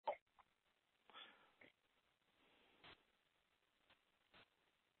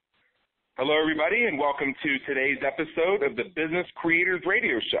Hello, everybody, and welcome to today's episode of the Business Creators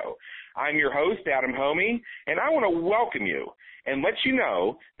Radio Show. I'm your host, Adam Homey, and I want to welcome you and let you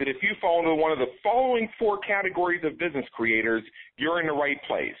know that if you fall into one of the following four categories of business creators, you're in the right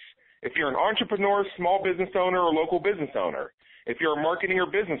place. If you're an entrepreneur, small business owner, or local business owner, if you're a marketing or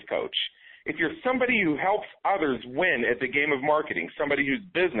business coach, if you're somebody who helps others win at the game of marketing, somebody whose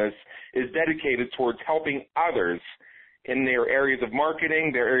business is dedicated towards helping others in their areas of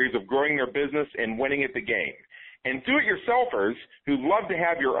marketing, their areas of growing their business, and winning at the game. And do-it-yourselfers who love to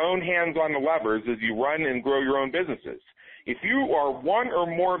have your own hands on the levers as you run and grow your own businesses. If you are one or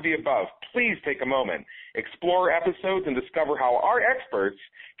more of the above, please take a moment, explore episodes, and discover how our experts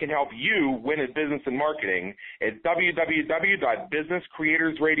can help you win at business and marketing at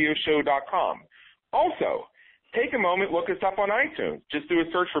www.businesscreatorsradioshow.com. Also, take a moment, look us up on iTunes. Just do a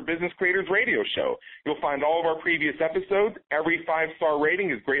search for Business Creators Radio Show. You'll find all of our previous episodes. Every 5-star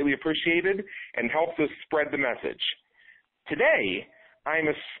rating is greatly appreciated and helps us spread the message. Today, I'm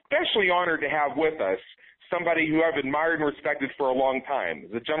especially honored to have with us somebody who I've admired and respected for a long time.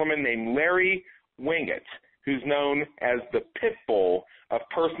 The gentleman named Larry Winget, who's known as the pit bull of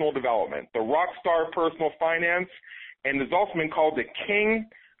personal development, the rock star of personal finance, and has also been called the king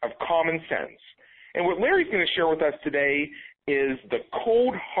of common sense. And what Larry's going to share with us today is the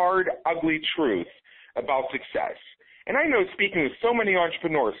cold, hard, ugly truth about success. And I know, speaking with so many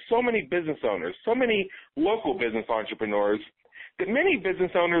entrepreneurs, so many business owners, so many local business entrepreneurs, that many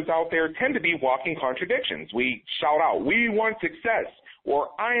business owners out there tend to be walking contradictions. We shout out, "We want success,"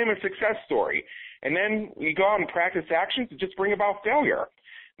 or "I am a success story." And then we go out and practice actions that just bring about failure.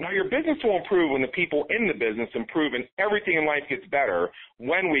 Now, your business will improve when the people in the business improve, and everything in life gets better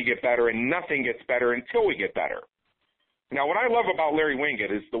when we get better, and nothing gets better until we get better. Now, what I love about Larry Winget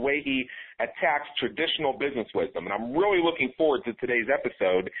is the way he attacks traditional business wisdom, and I'm really looking forward to today's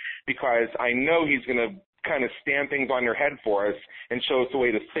episode because I know he's going to kind of stand things on their head for us and show us a way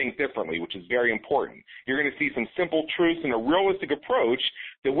to think differently, which is very important. You're going to see some simple truths and a realistic approach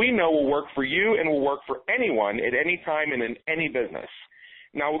that we know will work for you and will work for anyone at any time and in any business.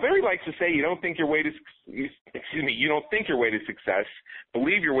 Now, Larry likes to say you don't think your way to success,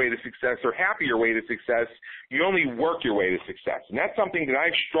 believe your way to success, or happy your way to success. You only work your way to success. And that's something that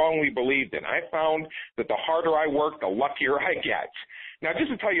I've strongly believed in. I found that the harder I work, the luckier I get. Now,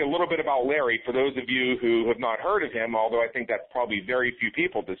 just to tell you a little bit about Larry, for those of you who have not heard of him, although I think that's probably very few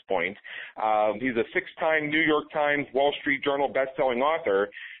people at this point, he's a 6-time New York Times, Wall Street Journal best-selling author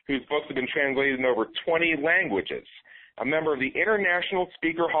whose books have been translated in over 20 languages. A member of the International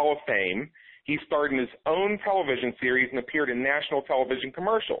Speaker Hall of Fame, he starred in his own television series and appeared in national television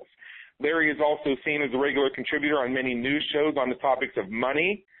commercials. Larry is also seen as a regular contributor on many news shows on the topics of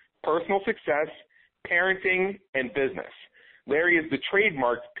money, personal success, parenting, and business. Larry is the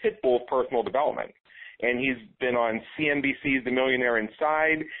trademarked pit bull of personal development, and he's been on CNBC's The Millionaire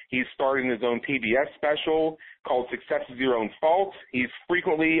Inside. He's starred in his own PBS special called Success is Your Own Fault. He's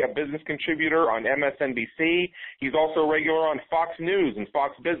frequently a business contributor on MSNBC. He's also regular on Fox News and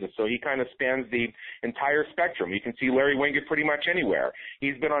Fox Business, so he kind of spans the entire spectrum. You can see Larry Winget pretty much anywhere.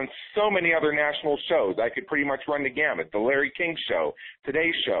 He's been on so many other national shows. I could pretty much run the gamut. The Larry King Show,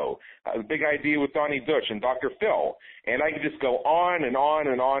 Today's Show, The Big Idea with Donnie Deutsch and Dr. Phil. And I could just go on and on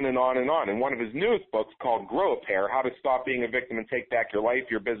and on and on and on. And one of his newest books called Grow a Pair, How to Stop Being a Victim and Take Back Your Life,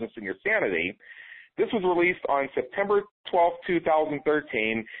 Your Business, and Your Sanity. This was released on September 12,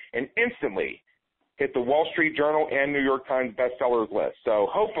 2013, and instantly hit the Wall Street Journal and New York Times bestsellers list. So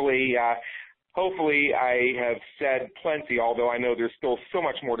hopefully I have said plenty, although I know there's still so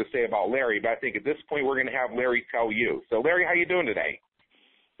much more to say about Larry, but I think at this point we're going to have Larry tell you. So, Larry, how you doing today?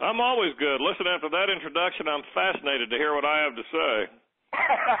 I'm always good. Listen, after that introduction, I'm fascinated to hear what I have to say.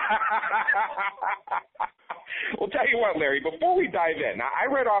 Well, tell you what, Larry, before we dive in, I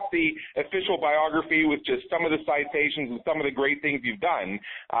read off the official biography with just some of the citations and some of the great things you've done,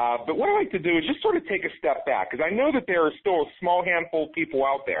 but what I'd like to do is just sort of take a step back, because I know that there are still a small handful of people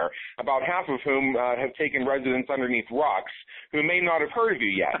out there, about half of whom have taken residence underneath rocks, who may not have heard of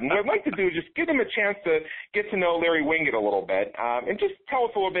you yet. And what I'd like to do is just give them a chance to get to know Larry Winget a little bit, and just tell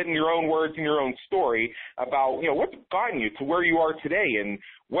us a little bit in your own words and your own story about, what's gotten you to where you are today and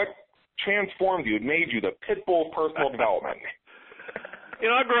what transformed you and made you the pit bull of personal development.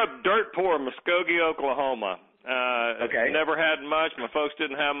 I grew up dirt poor in Muskogee, Oklahoma. Okay. Never had much. My folks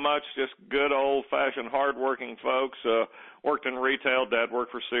didn't have much, just good old-fashioned hard-working folks. Worked in retail. Dad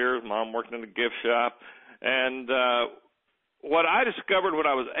worked for Sears. Mom worked in a gift shop. And what I discovered when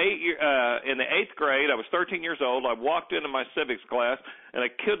I was in the 8th grade, I was 13 years old. I walked into my civics class, and a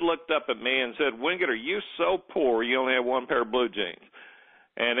kid looked up at me and said, "Winget, are you so poor you only have one pair of blue jeans?"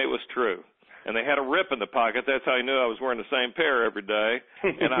 And it was true. And they had a rip in the pocket. That's how I knew I was wearing the same pair every day.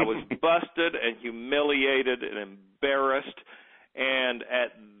 And I was busted and humiliated and embarrassed. And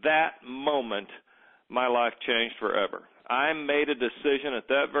at that moment, my life changed forever. I made a decision at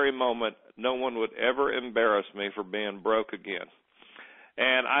that very moment no one would ever embarrass me for being broke again.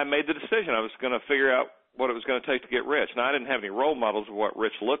 And I made the decision I was going to figure out what it was going to take to get rich. Now, I didn't have any role models of what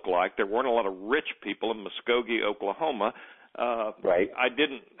rich looked like. There weren't a lot of rich people in Muskogee, Oklahoma. Right. I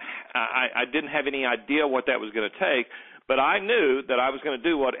didn't have any idea what that was going to take, but I knew that I was going to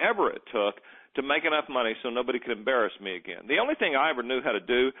do whatever it took to make enough money so nobody could embarrass me again. The only thing I ever knew how to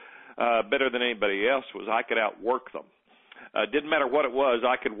do better than anybody else was I could outwork them. Didn't matter what it was.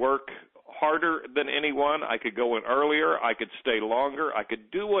 I could work harder than anyone. I could go in earlier. I could stay longer. I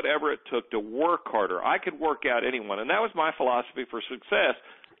could do whatever it took to work harder. I could work out anyone. And that was my philosophy for success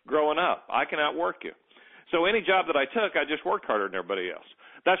growing up. I can outwork you. So any job that I took, I just worked harder than everybody else.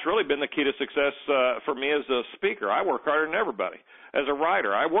 That's really been the key to success for me as a speaker. I work harder than everybody. As a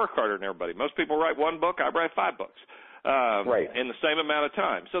writer, I work harder than everybody. Most people write one book. I write 5 books in the same amount of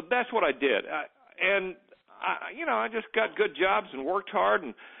time. So that's what I did. I just got good jobs and worked hard.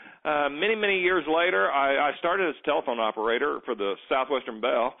 And many years later, I started as a telephone operator for the Southwestern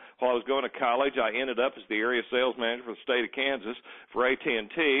Bell. While I was going to college, I ended up as the area sales manager for the state of Kansas for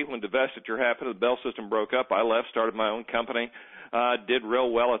AT&T. When divestiture happened, the Bell system broke up. I left, started my own company, did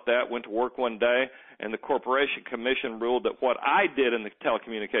real well at that, went to work one day, and the Corporation Commission ruled that what I did in the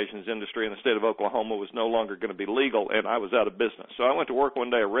telecommunications industry in the state of Oklahoma was no longer going to be legal, and I was out of business. So I went to work one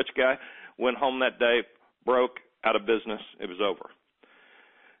day, a rich guy, went home that day, broke, out of business. It was over.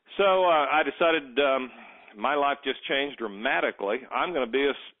 So I decided my life just changed dramatically. I'm going to be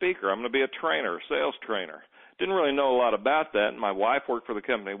a speaker. I'm going to be a trainer, a sales trainer. Didn't really know a lot about that. My wife worked for the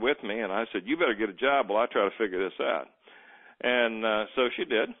company with me, and I said, you better get a job while I try to figure this out. And so she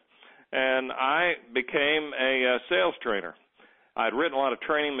did. And I became a sales trainer. I'd written a lot of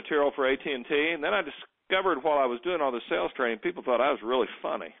training material for AT&T, and then I discovered while I was doing all the sales training, people thought I was really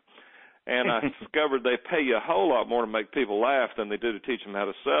funny. And I discovered they pay you a whole lot more to make people laugh than they do to teach them how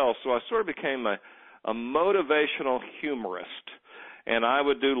to sell. So I sort of became a motivational humorist. And I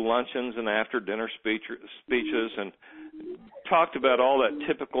would do luncheons and after-dinner speeches and talked about all that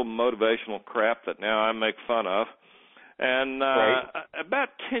typical motivational crap that now I make fun of. And about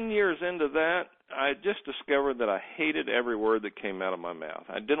 10 years into that, I just discovered that I hated every word that came out of my mouth.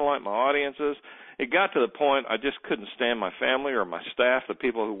 I didn't like my audiences. It got to the point I just couldn't stand my family or my staff, the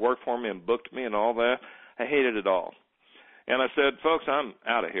people who worked for me and booked me and all that. I hated it all. And I said, folks, I'm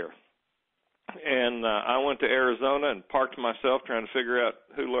out of here. And I went to Arizona and parked myself trying to figure out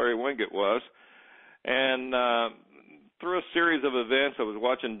who Larry Winget was. And through a series of events, I was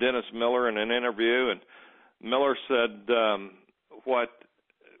watching Dennis Miller in an interview, and Miller said what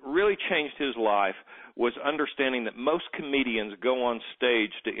really changed his life was understanding that most comedians go on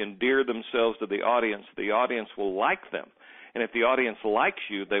stage to endear themselves to the audience. The audience will like them. And if the audience likes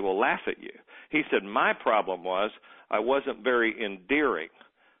you, they will laugh at you. He said, my problem was I wasn't very endearing,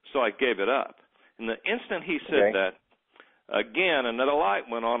 so I gave it up. And the instant he said that, again, another light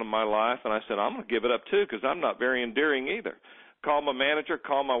went on in my life, and I said, I'm going to give it up too because I'm not very endearing either. Called my manager,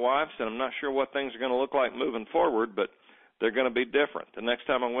 called my wife, said, I'm not sure what things are going to look like moving forward, but they're going to be different. The next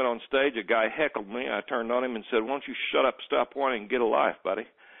time I went on stage, a guy heckled me. I turned on him and said, why don't you shut up, stop whining, and get a life, buddy?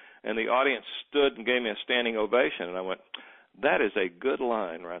 And the audience stood and gave me a standing ovation, and I went, that is a good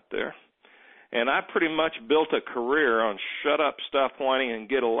line right there. And I pretty much built a career on shut up, stop whining, and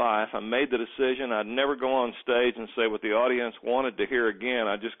get a life. I made the decision I'd never go on stage and say what the audience wanted to hear again.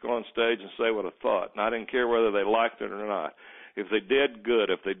 I'd just go on stage and say what I thought, and I didn't care whether they liked it or not. If they did, good.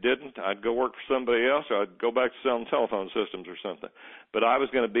 If they didn't, I'd go work for somebody else, or I'd go back to selling telephone systems or something. But I was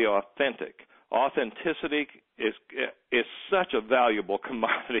going to be authentic. Authenticity is such a valuable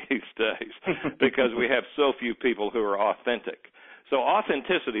commodity these days because we have so few people who are authentic. So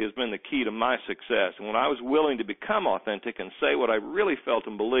authenticity has been the key to my success. And when I was willing to become authentic and say what I really felt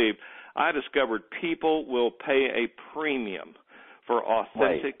and believed, I discovered people will pay a premium for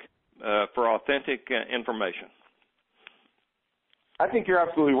authentic information. I think you're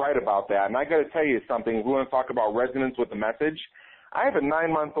absolutely right about that. And I got to tell you something. If we want to talk about resonance with the message, I have a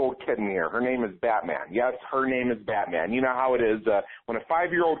 9-month-old kitten here. Her name is Batman. Yes, her name is Batman. You know how it is. When a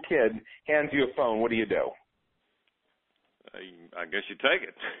 5-year-old kid hands you a phone, what do? I guess you take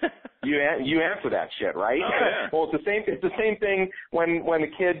it. You answer that shit, right? Oh, yeah. Well, it's the same thing when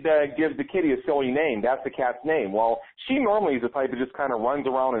the kid gives the kitty a silly name. That's the cat's name. Well, she normally is the type that just kind of runs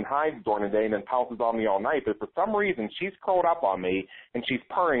around and hides during the day and then pounces on me all night. But for some reason, she's curled up on me and she's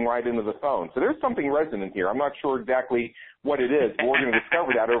purring right into the phone. So there's something resonant here. I'm not sure exactly what it is, but we're going to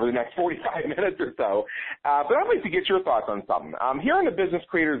discover that over the next 45 minutes or so. But I'd like to get your thoughts on something. Here on the Business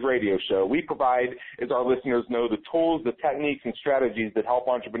Creators Radio Show, we provide, as our listeners know, the tools, the techniques, and strategies that help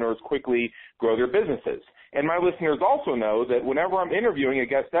entrepreneurs quickly grow their businesses. And my listeners also know that whenever I'm interviewing a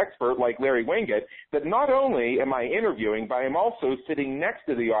guest expert like Larry Winget, that not only am I interviewing, but I'm also sitting next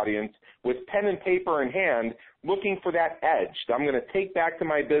to the audience with pen and paper in hand, looking for that edge that I'm going to take back to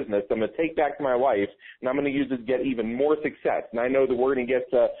my business, I'm going to take back to my life, and I'm going to use it to get even more success. And I know that we're going to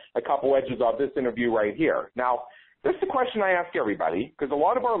get a couple edges off this interview right here. Now, this is a question I ask everybody, because a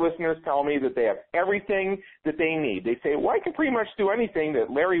lot of our listeners tell me that they have everything that they need. They say, well, I can pretty much do anything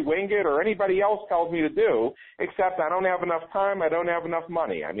that Larry Winget or anybody else tells me to do, except I don't have enough time, I don't have enough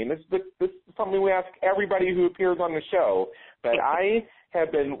money. I mean, this is something we ask everybody who appears on the show, but I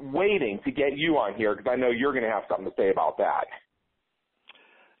have been waiting to get you on here because I know you're going to have something to say about that.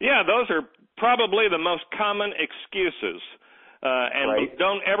 Yeah, those are probably the most common excuses. Right.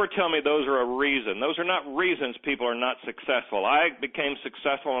 Don't ever tell me those are a reason. Those are not reasons people are not successful. I became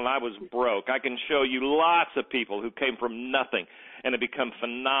successful and I was broke. I can show you lots of people who came from nothing and have become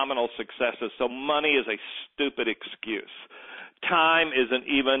phenomenal successes. So money is a stupid excuse. Time is an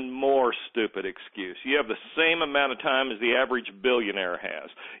even more stupid excuse. You have the same amount of time as the average billionaire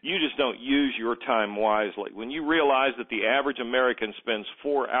has. You just don't use your time wisely. When you realize that the average American spends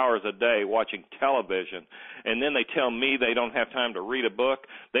 4 hours a day watching television, and then they tell me they don't have time to read a book,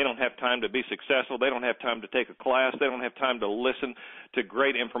 they don't have time to be successful, they don't have time to take a class, they don't have time to listen to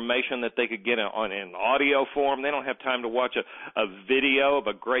great information that they could get in audio form, they don't have time to watch a video of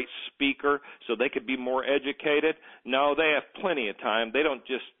a great speaker so they could be more educated. No, they have plenty of time.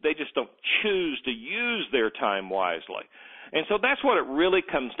 They just don't choose to use their time wisely. And so that's what it really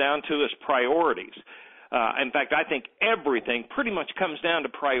comes down to, is priorities. In fact, I think everything pretty much comes down to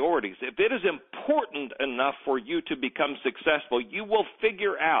priorities. If it is important enough for you to become successful, you will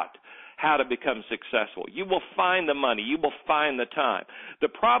figure out how to become successful. You will find the money. You will find the time. The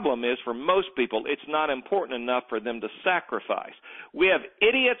problem is, for most people, it's not important enough for them to sacrifice. We have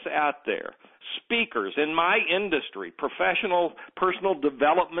idiots out there, speakers in my industry, professional, personal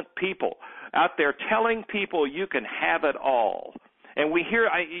development people out there telling people you can have it all. And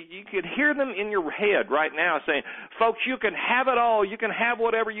you could hear them in your head right now saying, folks, you can have it all. You can have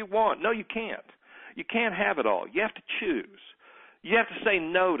whatever you want. No, you can't. You can't have it all. You have to choose. You have to say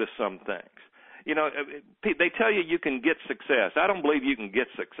no to some things. You know, they tell you can get success. I don't believe you can get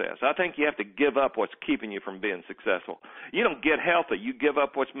success. I think you have to give up what's keeping you from being successful. You don't get healthy. You give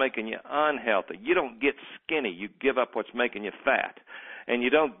up what's making you unhealthy. You don't get skinny. You give up what's making you fat. And you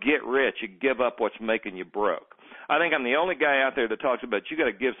don't get rich. You give up what's making you broke. I think I'm the only guy out there that talks about you got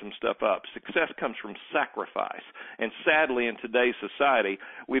to give some stuff up. Success comes from sacrifice. And sadly, in today's society,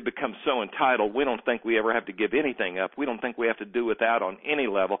 we've become so entitled, we don't think we ever have to give anything up. We don't think we have to do without on any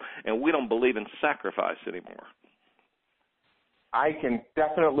level, and we don't believe in sacrifice anymore. I can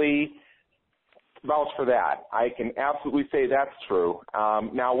definitely vouch for that. I can absolutely say that's true.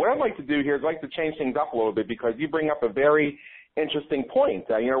 Now, what I'd like to do here is I'd like to change things up a little bit, because you bring up a very interesting point.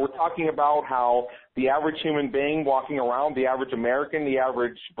 We're talking about how the average human being walking around, the average American, the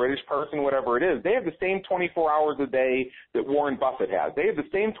average British person, whatever it is, they have the same 24 hours a day that Warren Buffett has. They have the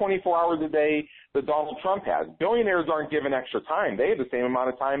same 24 hours a day that Donald Trump has. Billionaires aren't given extra time. They have the same amount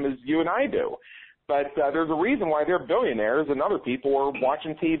of time as you and I do. But there's a reason why they're billionaires and other people are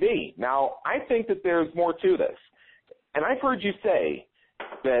watching TV. Now, I think that there's more to this. And I've heard you say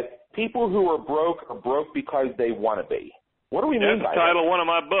that people who are broke because they want to be. What do we mean by that? That's the title of one of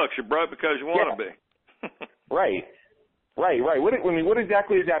my books. You're broke because you want to be. Right. What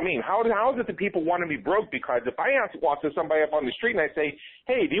exactly does that mean? How is it that people want to be broke? Because if I walk to somebody up on the street and I say,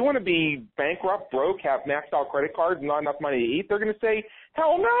 hey, do you want to be bankrupt, broke, have maxed out credit cards, and not enough money to eat? They're going to say,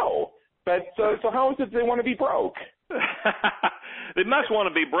 hell no. But so how is it they want to be broke? They must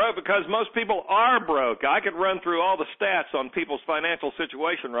want to be broke because most people are broke. I could run through all the stats on people's financial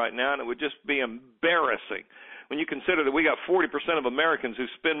situation right now, and it would just be embarrassing. When you consider that we got 40% of Americans who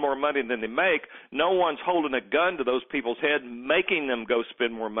spend more money than they make, no one's holding a gun to those people's head making them go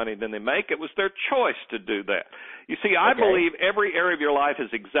spend more money than they make. It was their choice to do that. You see, I believe every area of your life is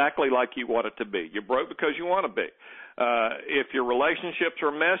exactly like you want it to be. You're broke because you want to be. If your relationships are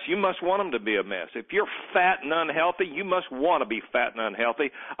a mess, you must want them to be a mess. If you're fat and unhealthy, you must want to be fat and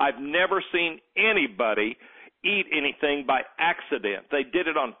unhealthy. I've never seen anybody eat anything by accident. They did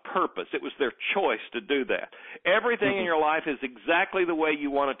it on purpose. It was their choice to do that. Everything in your life is exactly the way you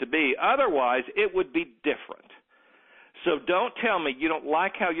want it to be. Otherwise, it would be different. So don't tell me you don't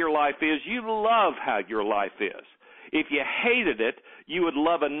like how your life is. You love how your life is. If you hated it, you would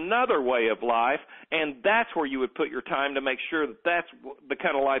love another way of life, and that's where you would put your time to make sure that that's the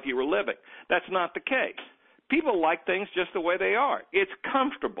kind of life you were living. That's not the case. People like things just the way they are. It's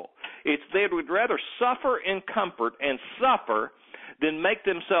comfortable. They would rather suffer in comfort and suffer than make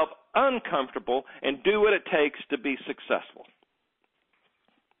themselves uncomfortable and do what it takes to be successful.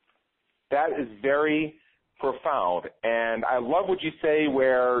 That is very profound. And I love what you say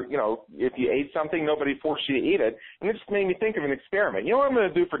where, you know, if you ate something, nobody forced you to eat it. And it just made me think of an experiment. You know what I'm going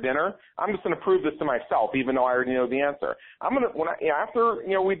to do for dinner? I'm just going to prove this to myself, even though I already know the answer. After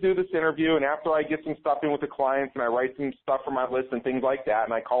we do this interview and after I get some stuff in with the clients and I write some stuff for my list and things like that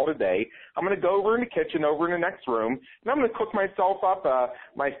and I call it a day, I'm going to go over in the kitchen, over in the next room, and I'm going to cook myself up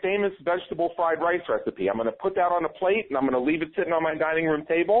my famous vegetable fried rice recipe. I'm going to put that on a plate and I'm going to leave it sitting on my dining room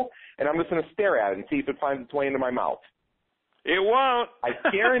table, and I'm just going to stare at it and see if it finds its way into my mouth. It won't. I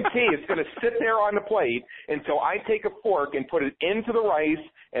guarantee it's going to sit there on the plate until I take a fork and put it into the rice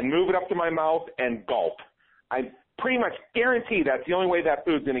and move it up to my mouth and gulp. I pretty much guarantee that's the only way that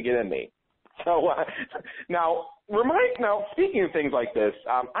food's going to get in me. So now, speaking of things like this,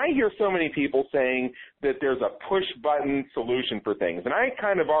 I hear so many people saying that there's a push-button solution for things, and I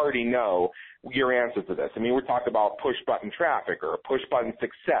kind of already know your answer to this. I mean, we're talking about push-button traffic or push-button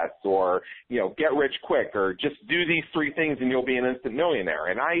success or, get rich quick or just do these three things and you'll be an instant millionaire.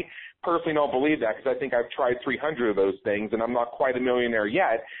 And I personally don't believe that because I think I've tried 300 of those things and I'm not quite a millionaire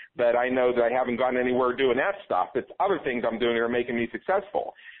yet, but I know that I haven't gotten anywhere doing that stuff. It's other things I'm doing that are making me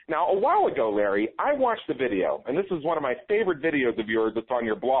successful. Now, a while ago, Larry, I watched a video, and this is one of my favorite videos of yours that's on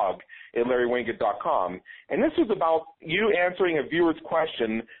your blog at LarryWinget.com, and this was about you answering a viewer's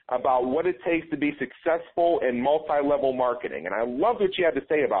question about what it takes to be successful in multi-level marketing, and I love what you had to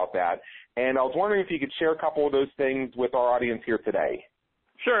say about that, and I was wondering if you could share a couple of those things with our audience here today.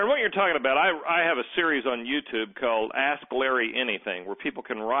 Sure, and what you're talking about, I have a series on YouTube called Ask Larry Anything, where people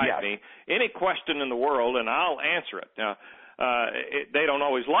can write me any question in the world, and I'll answer it. Now, they don't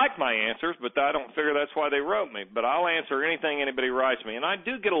always like my answers, but I don't figure that's why they wrote me. But I'll answer anything anybody writes me. And I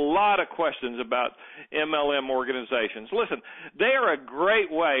do get a lot of questions about MLM organizations. Listen, they are a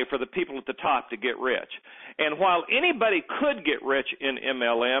great way for the people at the top to get rich. And while anybody could get rich in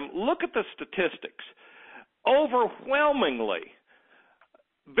MLM, look at the statistics. Overwhelmingly,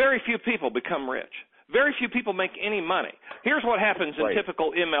 very few people become rich. Very few people make any money. Here's what happens in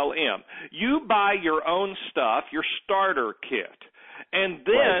typical MLM. You buy your own stuff, your starter kit, and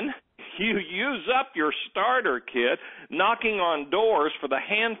then you use up your starter kit knocking on doors for the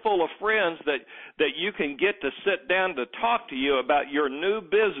handful of friends that you can get to sit down to talk to you about your new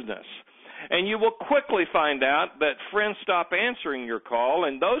business. And you will quickly find out that friends stop answering your call,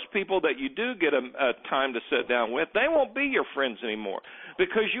 and those people that you do get a time to sit down with, they won't be your friends anymore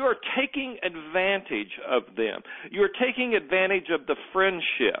because you are taking advantage of them. You are taking advantage of the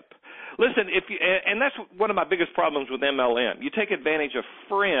friendship. Listen, and that's one of my biggest problems with MLM. You take advantage of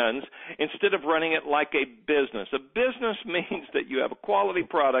friends instead of running it like a business. A business means that you have a quality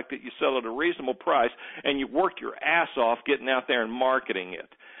product that you sell at a reasonable price, and you work your ass off getting out there and marketing it.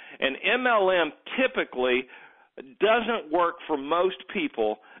 And MLM typically doesn't work for most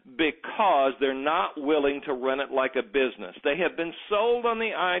people because they're not willing to run it like a business. They have been sold on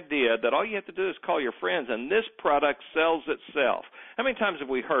the idea that all you have to do is call your friends and this product sells itself. How many times have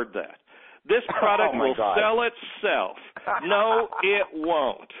we heard that? This product will sell itself. No, it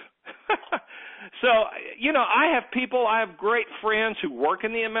won't. So, I have great friends who work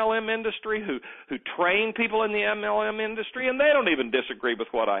in the MLM industry, who train people in the MLM industry, and they don't even disagree with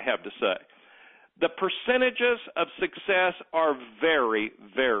what I have to say. The percentages of success are very,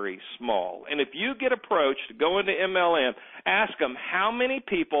 very small. And if you get approached to go into MLM, ask them how many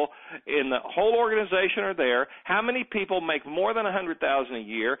people in the whole organization are there, how many people make more than $100,000 a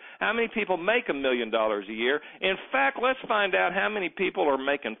year, how many people make $1 million a year. In fact, let's find out how many people are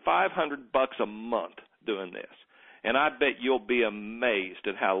making $500 a month doing this. And I bet you'll be amazed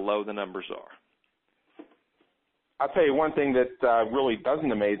at how low the numbers are. I'll tell you one thing that really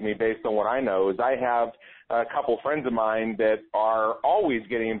doesn't amaze me based on what I know is I have a couple friends of mine that are always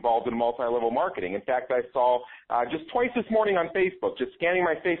getting involved in multi-level marketing. In fact, I saw just twice this morning on Facebook, just scanning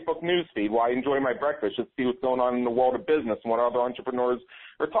my Facebook news feed while I enjoy my breakfast, just to see what's going on in the world of business and what other entrepreneurs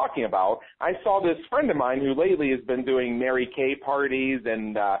are talking about. I saw this friend of mine who lately has been doing Mary Kay parties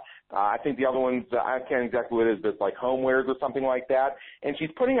and I think the other one's, I can't exactly what it is, but it's like homewares or something like that. And she's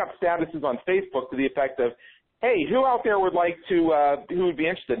putting up statuses on Facebook to the effect of, hey, who out there would like to, who would be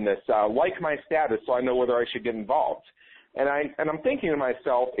interested in this? Like my status so I know whether I should get involved. And I'm thinking to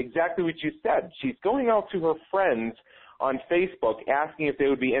myself exactly what you said. She's going out to her friends on Facebook asking if they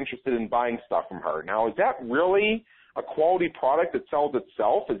would be interested in buying stuff from her. Now, is that really a quality product that sells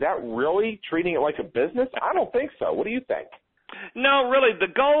itself? Is that really treating it like a business? I don't think so. What do you think? No, really,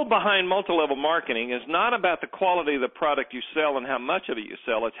 the goal behind multi-level marketing is not about the quality of the product you sell and how much of it you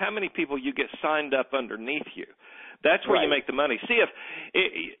sell. It's how many people you get signed up underneath you. That's where you make the money. See,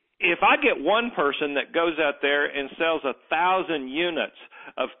 if I get one person that goes out there and sells 1,000 units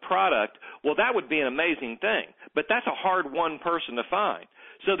of product, well, that would be an amazing thing. But that's a hard one person to find.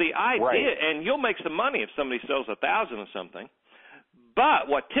 So the idea, and you'll make some money if somebody sells 1,000 of something. But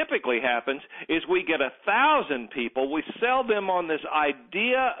what typically happens is we get 1,000 people, we sell them on this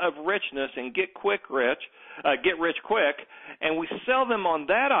idea of richness and get rich quick, and we sell them on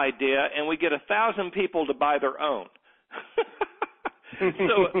that idea, and we get 1,000 people to buy their own.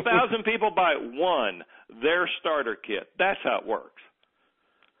 So 1,000 people buy one, their starter kit. That's how it works.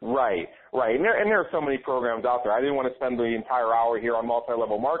 Right. And there are so many programs out there. I didn't want to spend the entire hour here on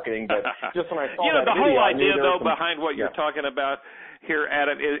multi-level marketing, but just when I saw that the video, whole idea, though, some, behind what you're talking about here,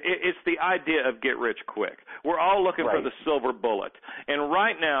 Adam, it's the idea of get rich quick. We're all looking for the silver bullet. And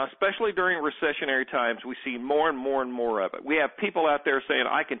right now, especially during recessionary times, we see more and more and more of it. We have people out there saying,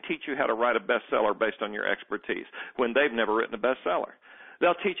 I can teach you how to write a bestseller based on your expertise, when they've never written a bestseller.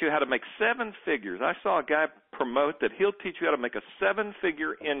 They'll teach you how to make 7 figures. I saw a guy promote that he'll teach you how to make a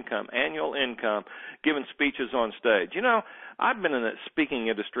 7-figure income, annual income, giving speeches on stage. You know, I've been in the speaking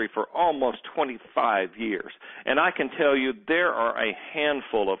industry for almost 25 years, and I can tell you there are a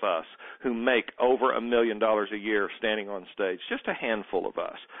handful of us who make over $1 million a year standing on stage, just a handful of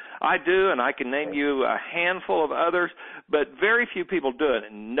us. I do, and I can name you a handful of others, but very few people do it.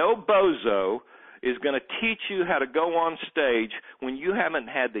 And no bozo is going to teach you how to go on stage when you haven't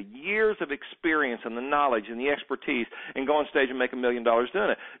had the years of experience and the knowledge and the expertise and go on stage and make $1 million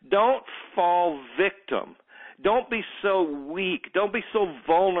doing it. Don't fall victim. Don't be so weak. Don't be so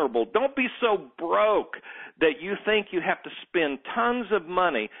vulnerable. Don't be so broke that you think you have to spend tons of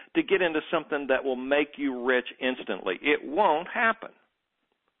money to get into something that will make you rich instantly. It won't happen.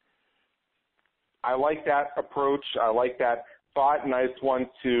 I like that approach. I like that thought, and I just want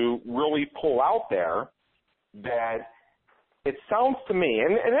to really pull out there that it sounds to me,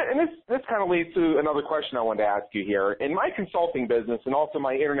 and this kind of leads to another question I wanted to ask you here. In my consulting business and also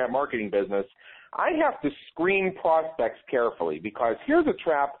my internet marketing business, I have to screen prospects carefully, because here's a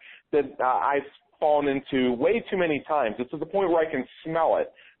trap that I've fallen into way too many times. It's to the point where I can smell it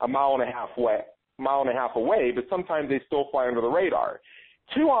a mile and a half away, but sometimes they still fly under the radar.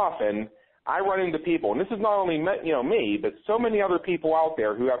 Too often, I run into people, and this is not only me, but so many other people out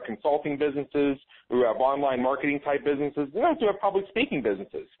there who have consulting businesses, who have online marketing type businesses, who have public speaking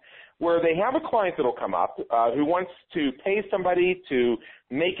businesses, where they have a client that will come up who wants to pay somebody to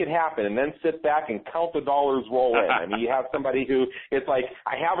make it happen and then sit back and count the dollars roll in. I mean, you have somebody who, it's like,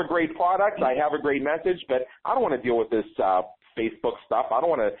 I have a great product, I have a great message, but I don't want to deal with this Facebook stuff. I don't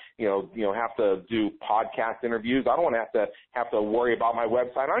want to, have to do podcast interviews. I don't want to have to worry about my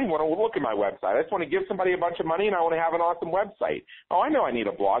website. I don't even want to look at my website. I just want to give somebody a bunch of money, and I want to have an awesome website. Oh, I know I need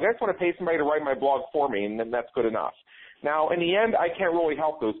a blog. I just want to pay somebody to write my blog for me, and then that's good enough. Now, in the end, I can't really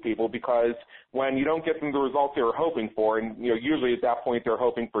help those people, because when you don't get them the results they were hoping for, and usually at that point they're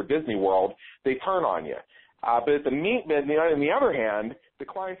hoping for Disney World, they turn on you. But on the other hand, the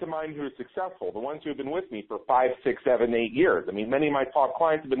clients of mine who are successful, the ones who have been with me for 5, 6, 7, 8 years. I mean, many of my top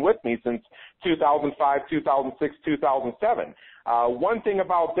clients have been with me since 2005, 2006, 2007. One thing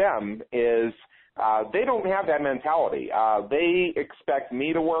about them is they don't have that mentality. They expect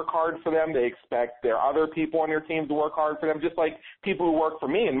me to work hard for them. They expect their other people on their team to work hard for them, just like people who work for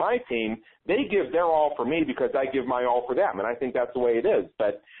me and my team. They give their all for me because I give my all for them, and I think that's the way it is.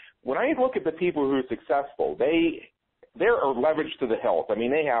 But when I look at the people who are successful, they're leveraged to the hilt. I mean,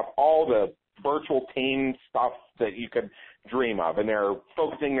 they have all the virtual team stuff that you could dream of, and they're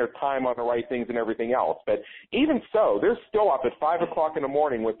focusing their time on the right things and everything else. But even so, they're still up at 5 o'clock in the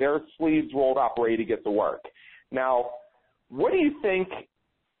morning with their sleeves rolled up, ready to get to work. Now, what do you think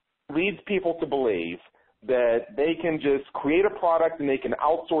leads people to believe that they can just create a product and they can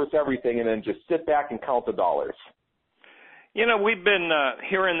outsource everything and then just sit back and count the dollars? We've been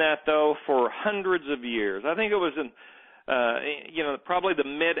hearing that, though, for hundreds of years. I think it was in, probably the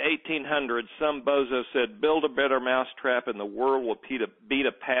mid-1800s, some bozo said, build a better mousetrap and the world will beat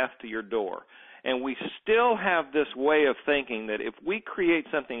a path to your door. And we still have this way of thinking that if we create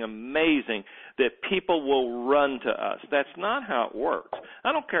something amazing, that people will run to us. That's not how it works.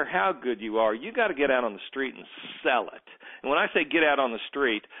 I don't care how good you are. You got to get out on the street and sell it. And when I say get out on the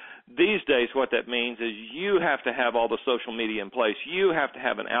street, these days what that means is you have to have all the social media in place. You have to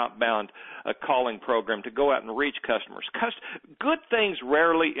have an outbound calling program to go out and reach customers. Good things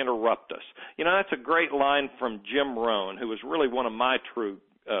rarely interrupt us. You know, that's a great line from Jim Rohn, who was really one of my true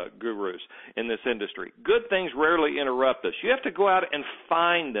gurus in this industry. Good things rarely interrupt us. You have to go out and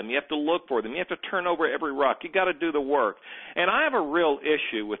find them. You have to look for them. You have to turn over every rock. You got to do the work. And I have a real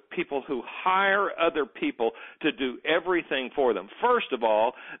issue with people who hire other people to do everything for them. First of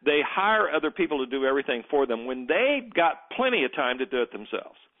all, they hire other people to do everything for them when they've got plenty of time to do it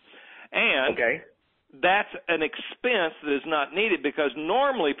themselves. And that's an expense that is not needed, because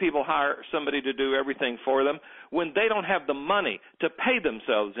normally people hire somebody to do everything for them when they don't have the money to pay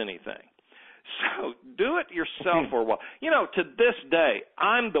themselves anything. So do it yourself for a while. You know, to this day,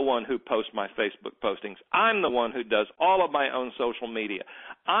 I'm the one who posts my Facebook postings. I'm the one who does all of my own social media.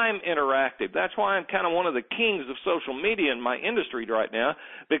 I'm interactive. That's why I'm kind of one of the kings of social media in my industry right now,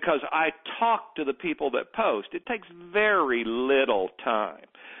 because I talk to the people that post. It takes very little time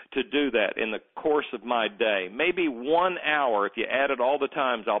to do that in the course of my day. Maybe 1 hour, if you add it all the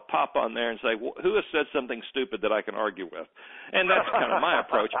times, I'll pop on there and say, well, who has said something stupid that I can argue with? And that's kind of my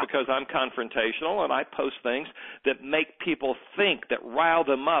approach, because I'm confrontational and I post things that make people think, that rile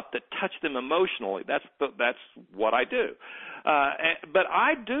them up, that touch them emotionally. That's what I do. But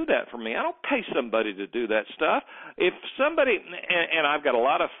I do that for me. I don't pay somebody to do that stuff. If somebody, and I've got a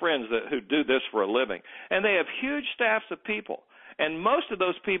lot of friends who do this for a living, and they have huge staffs of people. And most of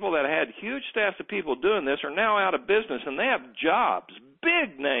those people that had huge staffs of people doing this are now out of business, and they have jobs,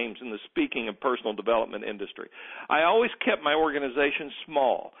 big names in the speaking and personal development industry. I always kept my organization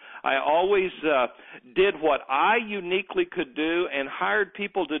small. I always did what I uniquely could do and hired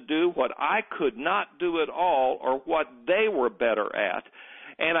people to do what I could not do at all, or what they were better at.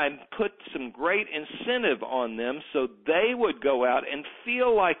 And I put some great incentive on them so they would go out and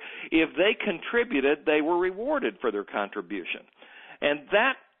feel like if they contributed, they were rewarded for their contribution. And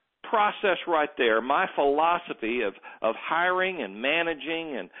that process right there, my philosophy of hiring and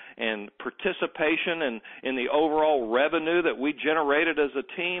managing and participation in the overall revenue that we generated as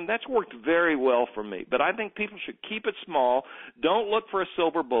a team, that's worked very well for me. But I think people should keep it small. Don't look for a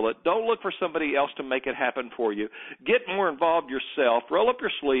silver bullet. Don't look for somebody else to make it happen for you. Get more involved yourself. Roll up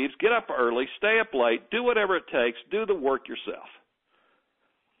your sleeves. Get up early. Stay up late. Do whatever it takes. Do the work yourself.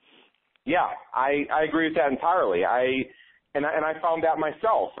 Yeah, I agree with that entirely. And I found that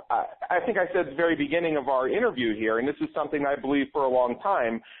myself. I think I said at the very beginning of our interview here, and this is something I believe for a long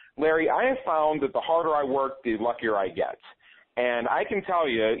time, Larry, I have found that the harder I work, the luckier I get. And I can tell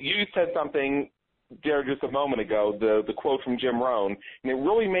you, you said something there just a moment ago, the quote from Jim Rohn, and it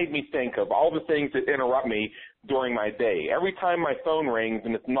really made me think of all the things that interrupt me during my day. Every time my phone rings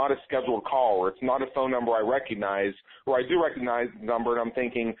and it's not a scheduled call, or it's not a phone number I recognize, or I do recognize the number, and I'm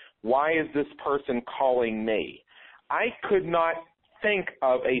thinking, why is this person calling me? I could not think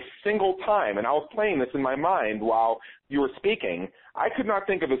of a single time, and I was playing this in my mind while you were speaking, I could not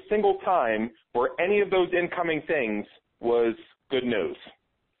think of a single time where any of those incoming things was good news.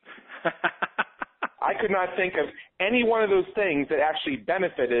 I could not think of any one of those things that actually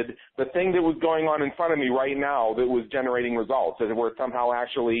benefited the thing that was going on in front of me right now that was generating results, that were somehow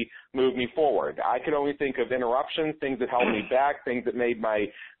actually moved me forward. I could only think of interruptions, things that held me back, things that made my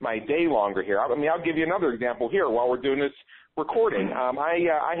day longer here. I mean, I'll give you another example here while we're doing this recording.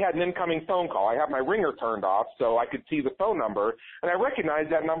 I had an incoming phone call. I have my ringer turned off so I could see the phone number, and I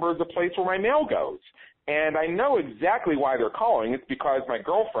recognized that number as a place where my mail goes. And I know exactly why they're calling. It's because my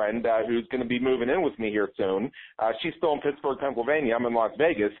girlfriend, who's going to be moving in with me here soon, she's still in Pittsburgh, Pennsylvania. I'm in Las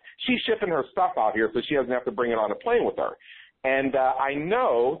Vegas. She's shipping her stuff out here so she doesn't have to bring it on a plane with her. And I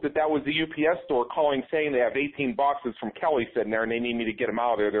know that was the UPS store calling saying they have 18 boxes from Kelly sitting there and they need me to get them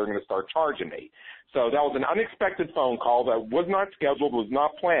out of there. They're going to start charging me. So that was an unexpected phone call that was not scheduled, was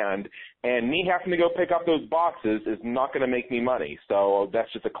not planned, and me having to go pick up those boxes is not going to make me money. So that's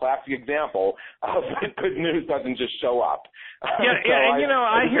just a classic example of good news doesn't just show up. Yeah, so and you know,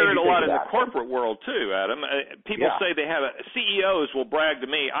 I hear it a lot in the corporate world too, Adam. People say they have CEOs will brag to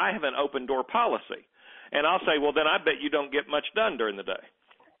me, I have an open door policy. And I'll say, well, then I bet you don't get much done during the day.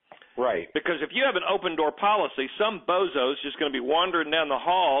 Right. Because if you have an open door policy, some bozo's just going to be wandering down the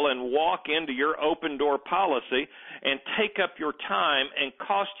hall and walk into your open door policy and take up your time and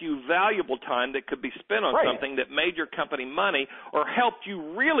cost you valuable time that could be spent on something that made your company money or helped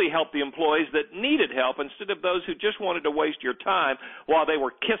you really help the employees that needed help instead of those who just wanted to waste your time while they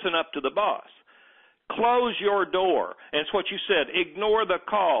were kissing up to the boss. Close your door. And it's what you said. Ignore the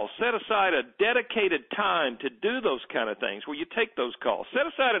calls. Set aside a dedicated time to do those kind of things where you take those calls. Set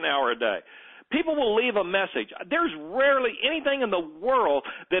aside an hour a day. People will leave a message. There's rarely anything in the world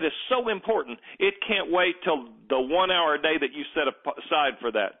that is so important it can't wait till the 1 hour a day that you set aside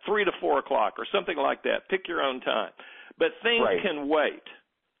for that, 3 to 4 o'clock or something like that. Pick your own time. But things can wait.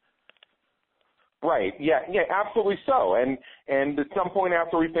 Right. Yeah, absolutely so. And at some point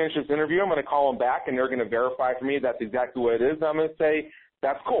after we finish this interview, I'm going to call them back, and they're going to verify for me that's exactly what it is. And I'm going to say,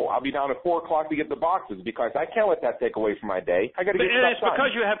 that's cool. I'll be down at 4 o'clock to get the boxes because I can't let that take away from my day. I got to get stuff done. And it's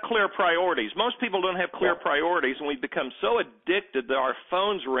because you have clear priorities. Most people don't have clear priorities, and we've become so addicted to our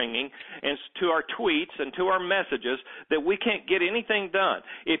phones ringing and to our tweets and to our messages that we can't get anything done.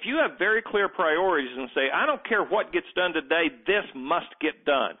 If you have very clear priorities and say, I don't care what gets done today, this must get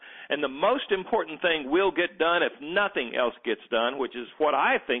done. And the most important thing will get done if nothing else gets done, which is what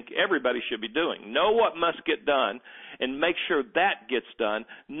I think everybody should be doing. Know what must get done and make sure that gets done.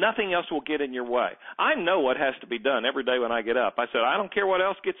 Nothing else will get in your way. I know what has to be done every day when I get up. I said, I don't care what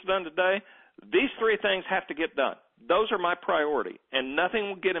else gets done today. These 3 things have to get done. Those are my priority, and nothing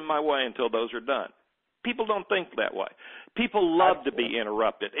will get in my way until those are done. People don't think that way. People love to be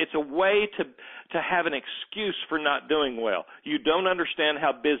interrupted. It's a way to have an excuse for not doing well. You don't understand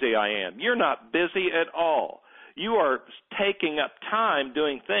how busy I am. You're not busy at all. You are taking up time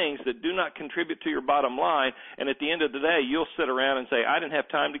doing things that do not contribute to your bottom line, and at the end of the day, you'll sit around and say, I didn't have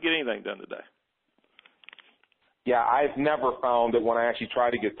time to get anything done today. Yeah, I've never found that when I actually try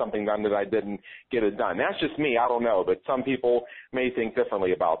to get something done that I didn't get it done. That's just me. I don't know, but some people may think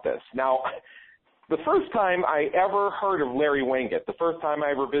differently about this. Now, the first time I ever heard of Larry Winget, the first time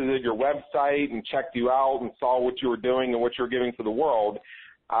I ever visited your website and checked you out and saw what you were doing and what you were giving to the world,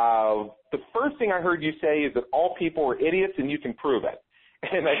 the first thing I heard you say is that all people are idiots and you can prove it.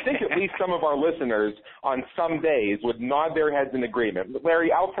 And I think at least some of our listeners on some days would nod their heads in agreement. But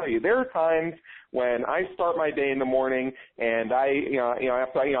Larry, I'll tell you, there are times when I start my day in the morning and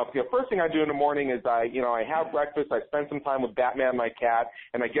the first thing I do in the morning is I have breakfast, I spend some time with Batman, my cat,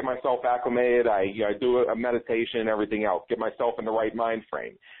 and I get myself acclimated. I do a meditation and everything else, get myself in the right mind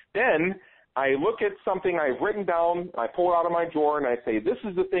frame. Then I look at something I've written down, I pull it out of my drawer, and I say, this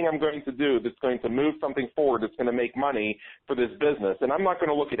is the thing I'm going to do that's going to move something forward that's going to make money for this business, and I'm not going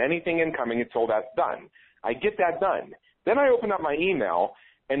to look at anything incoming until that's done. I get that done. Then I open up my email,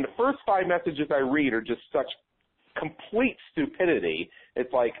 and the first 5 messages I read are just such complete stupidity.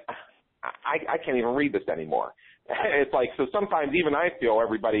 It's like, I can't even read this anymore. It's like, so sometimes even I feel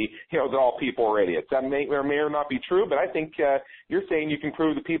everybody, that all people are idiots. That may or may not be true, but I think you're saying you can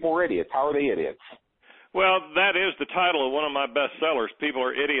prove that people are idiots. How are they idiots? Well, that is the title of one of my best sellers, People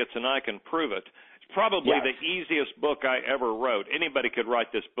Are Idiots and I Can Prove It. It's probably the easiest book I ever wrote. Anybody could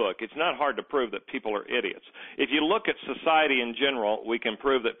write this book. It's not hard to prove that people are idiots. If you look at society in general, we can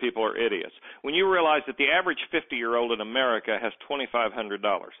prove that people are idiots. When you realize that the average 50-year-old in America has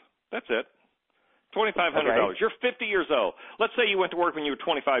 $2,500, that's it. $2,500. Okay. You're 50 years old. Let's say you went to work when you were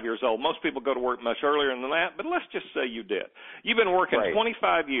 25 years old. Most people go to work much earlier than that, but let's just say you did. You've been working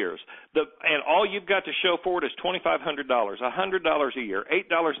 25 years, and all you've got to show for it is $2,500, $100 a year,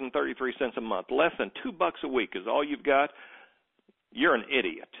 $8.33 a month, less than $2 a week is all you've got. You're an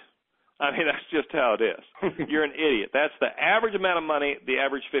idiot. I mean, that's just how it is. You're an idiot. That's the average amount of money the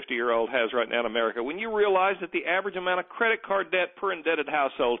average 50-year-old has right now in America. When you realize that the average amount of credit card debt per indebted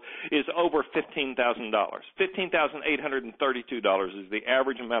household is over $15,000, $15,832 is the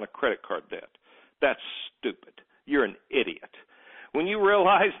average amount of credit card debt. That's stupid. You're an idiot. When you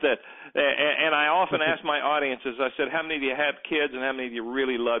realize that, and I often ask my audiences, I said, how many of you have kids and how many of you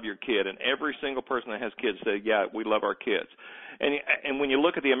really love your kid? And every single person that has kids said, yeah, we love our kids. And when you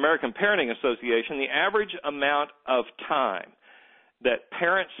look at the American Parenting Association, the average amount of time that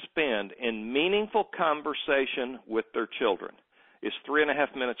parents spend in meaningful conversation with their children is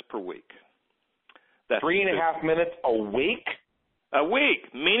 3.5 minutes per week. That's 3.5 minutes a week? A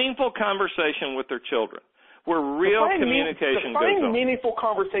week. Meaningful conversation with their children, where real communication goes on. Define meaningful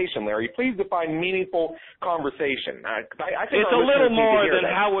conversation, Larry. Please define meaningful conversation. I think it's a little more than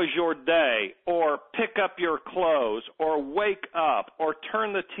how was your day, or pick up your clothes, or wake up, or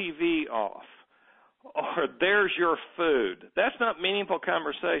turn the TV off, or there's your food. That's not meaningful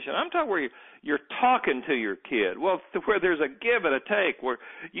conversation. I'm talking where you're talking to your kid. Well, where there's a give and a take, where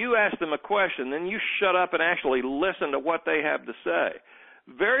you ask them a question, then you shut up and actually listen to what they have to say.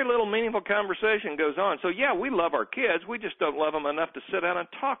 Very little meaningful conversation goes on. So, yeah, we love our kids. We just don't love them enough to sit down and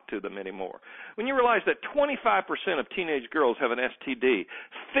talk to them anymore. When you realize that 25% of teenage girls have an STD,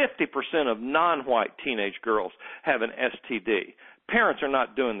 50% of non-white teenage girls have an STD, parents are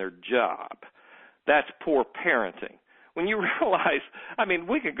not doing their job. That's poor parenting. When you realize, I mean,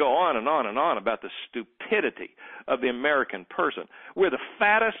 we could go on and on and on about the stupidity of the American person. We're the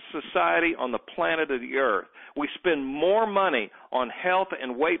fattest society on the planet of the earth. We spend more money on health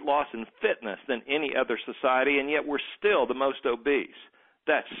and weight loss and fitness than any other society, and yet we're still the most obese.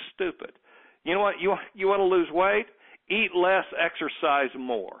 That's stupid. You know what? You want to lose weight? Eat less, exercise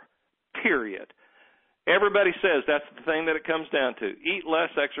more, period. Everybody says that's the thing that it comes down to. Eat less,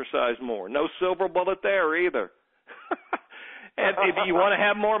 exercise more. No silver bullet there either. And if you want to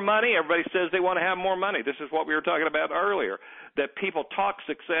have more money, everybody says they want to have more money. This is what we were talking about earlier, that people talk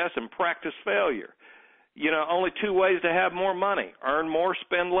success and practice failure. You know, only two ways to have more money: earn more,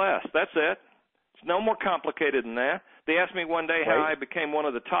 spend less. That's it. It's no more complicated than that. They asked me one day how I became one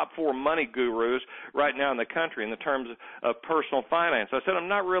of the top 4 money gurus right now in the country in the terms of personal finance. I said, I'm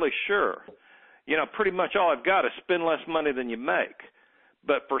not really sure. You know, pretty much all I've got is spend less money than you make.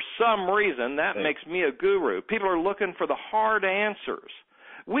 But for some reason, that makes me a guru. People are looking for the hard answers.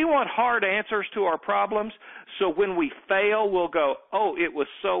 We want hard answers to our problems, so when we fail, we'll go, oh, it was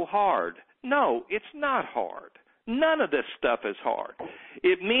so hard. No, it's not hard. None of this stuff is hard.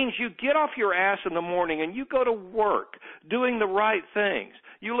 It means you get off your ass in the morning and you go to work doing the right things.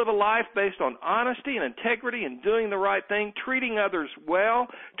 You live a life based on honesty and integrity and doing the right thing, treating others well,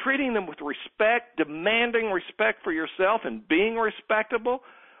 treating them with respect, demanding respect for yourself and being respectable,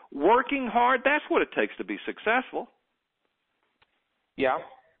 working hard. That's what it takes to be successful. Yeah,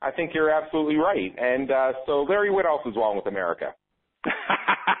 I think you're absolutely right. And so, Larry, what else is wrong with America?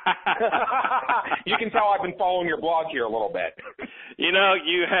 You can tell I've been following your blog here a little bit. You know,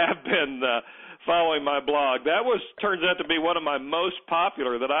 you have been following my blog. That turns out to be one of my most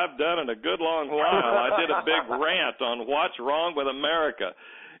popular that I've done in a good long while. I did a big rant on what's wrong with America.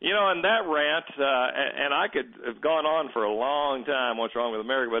 You know, in that rant, and I could have gone on for a long time, what's wrong with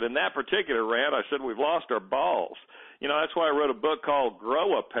America, but in that particular rant, I said we've lost our balls. You know, that's why I wrote a book called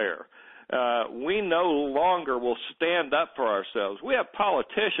Grow a Pair. We no longer will stand up for ourselves. We have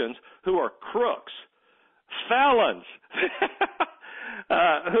politicians who are crooks, felons,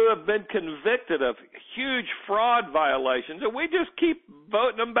 who have been convicted of huge fraud violations, and we just keep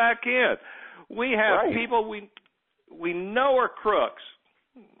voting them back in. We have people we know are crooks.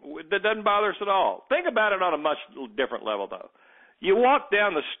 That doesn't bother us at all. Think about it on a much different level, though. You walk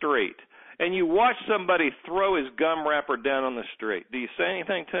down the street, and you watch somebody throw his gum wrapper down on the street. Do you say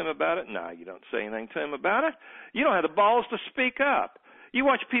anything to him about it? No, you don't say anything to him about it. You don't have the balls to speak up. You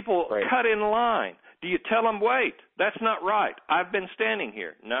watch people cut in line. Do you tell them, wait, that's not right. I've been standing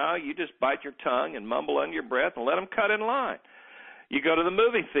here. No, you just bite your tongue and mumble under your breath and let them cut in line. You go to the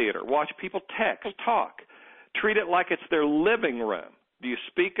movie theater, watch people text, talk. Treat it like it's their living room. Do you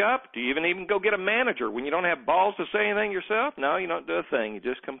speak up? Do you even go get a manager when you don't have balls to say anything yourself? No, you don't do a thing. You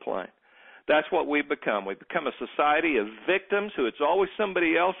just complain. That's what we've become. We've become a society of victims who it's always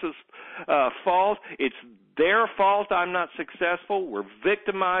somebody else's fault. It's their fault I'm not successful. We're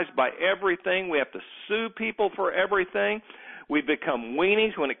victimized by everything. We have to sue people for everything. We've become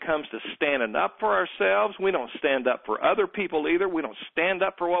weenies when it comes to standing up for ourselves. We don't stand up for other people either. We don't stand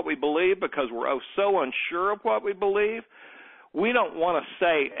up for what we believe because we're so unsure of what we believe. We don't want to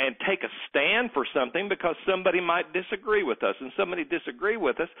say and take a stand for something because somebody might disagree with us. And somebody disagree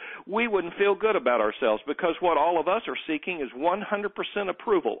with us, we wouldn't feel good about ourselves because what all of us are seeking is 100%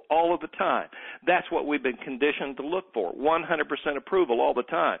 approval all of the time. That's what we've been conditioned to look for, 100% approval all the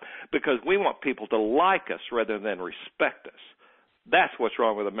time, because we want people to like us rather than respect us. That's what's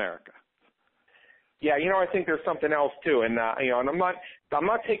wrong with America. Yeah, you know, I think there's something else too, and and I'm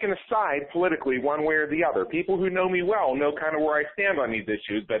not taking a side politically one way or the other. People who know me well know kind of where I stand on these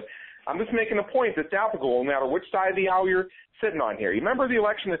issues, but I'm just making a point that's applicable no matter which side of the aisle you're sitting on here. You remember the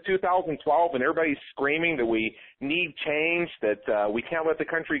election of 2012 and everybody's screaming that we need change, that we can't let the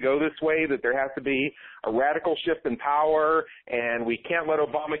country go this way, that there has to be a radical shift in power, and we can't let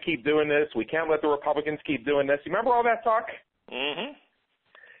Obama keep doing this, we can't let the Republicans keep doing this. You remember all that talk? Mm-hmm.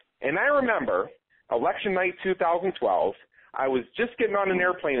 And I remember election night 2012, I was just getting on an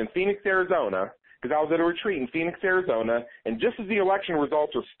airplane in Phoenix, Arizona, because I was at a retreat in Phoenix, Arizona, and just as the election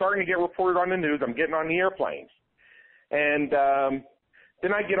results are starting to get reported on the news, I'm getting on the airplane. And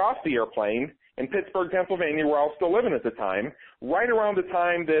then I get off the airplane in Pittsburgh, Pennsylvania, where I was still living at the time, right around the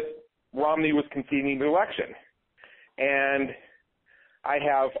time that Romney was conceding the election. And I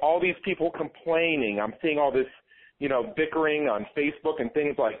have all these people complaining. I'm seeing all this bickering on Facebook and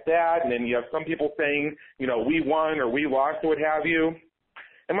things like that. And then you have some people saying, we won or we lost or what have you.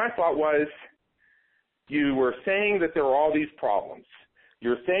 And my thought was, you were saying that there are all these problems.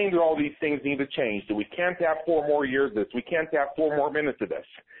 You're saying that all these things need to change, that we can't have 4 more years of this. We can't have 4 more minutes of this.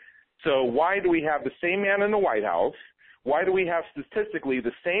 So why do we have the same man in the White House? Why do we have statistically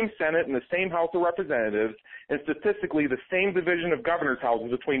the same Senate and the same House of Representatives and statistically the same division of governors' houses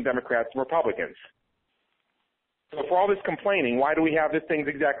between Democrats and Republicans? So for all this complaining, why do we have these things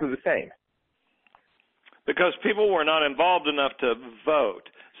exactly the same? Because people were not involved enough to vote.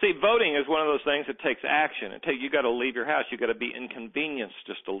 See, voting is one of those things that takes action. You got to leave your house. You got to be inconvenienced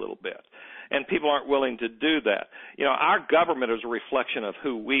just a little bit. And people aren't willing to do that. You know, our government is a reflection of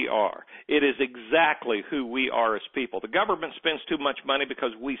who we are. It is exactly who we are as people. The government spends too much money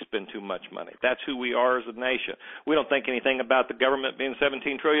because we spend too much money. That's who we are as a nation. We don't think anything about the government being $17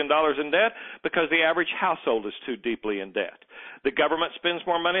 trillion in debt because the average household is too deeply in debt. The government spends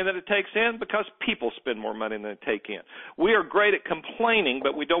more money than it takes in because people spend more money than they take in. We are great at complaining,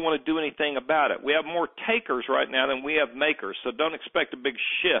 but we don't want to do anything about it. We have more takers right now than we have makers, so don't expect a big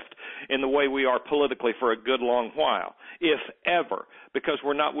shift in the way we are politically for a good long while, if ever, because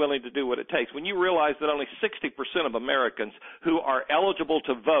we're not willing to do what it takes. When you realize that only 60% of Americans who are eligible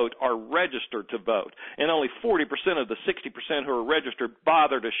to vote are registered to vote, and only 40% of the 60% who are registered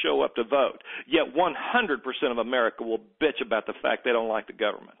bother to show up to vote, yet 100% of America will bitch about the fact they don't like the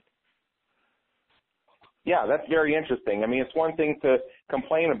government. Yeah, that's very interesting. I mean, it's one thing to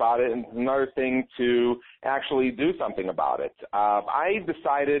complain about it, and it's another thing to actually do something about it. I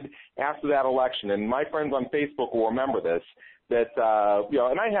decided after that election, and my friends on Facebook will remember this, that,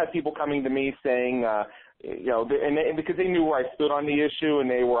 and I had people coming to me saying, and because they knew where I stood on the issue, and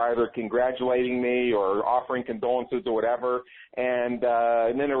they were either congratulating me or offering condolences or whatever, and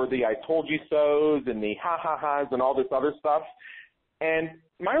then there were the I told you so's and the ha-ha-ha's and all this other stuff. And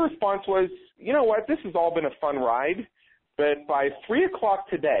my response was, you know what, this has all been a fun ride, but by 3 o'clock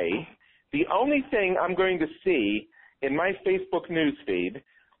today, the only thing I'm going to see in my Facebook news feed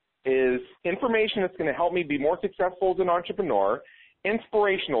is information that's going to help me be more successful as an entrepreneur,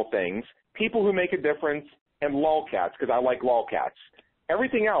 inspirational things, people who make a difference, and lolcats, because I like lolcats.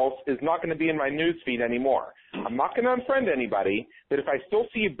 Everything else is not going to be in my news feed anymore. I'm not going to unfriend anybody, but if I still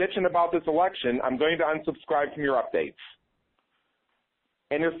see you bitching about this election, I'm going to unsubscribe from your updates.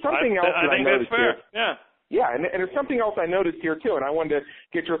 And there's something else that I noticed here. Yeah, and there's something else I noticed here, too, and I wanted to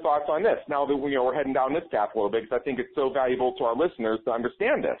get your thoughts on this now that we're heading down this path a little bit, because I think it's so valuable to our listeners to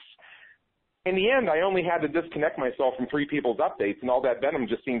understand this. In the end, I only had to disconnect myself from 3 people's updates, and all that venom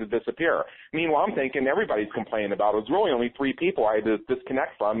just seemed to disappear. Meanwhile, I'm thinking everybody's complaining about it. It was really only 3 people I had to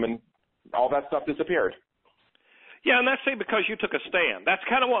disconnect from, and all that stuff disappeared. Yeah, and that's because you took a stand. That's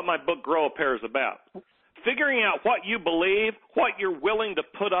kind of what my book, Grow a Pair, is about. Figuring out what you believe, what you're willing to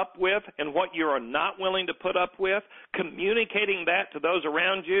put up with, and what you are not willing to put up with, communicating that to those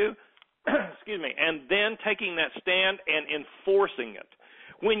around you, and then taking that stand and enforcing it.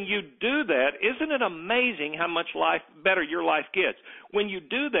 When you do that, isn't it amazing how much better your life gets? When you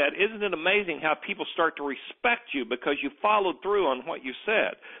do that, isn't it amazing how people start to respect you because you followed through on what you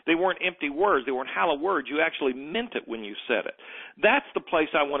said? They weren't empty words. They weren't hollow words. You actually meant it when you said it. That's the place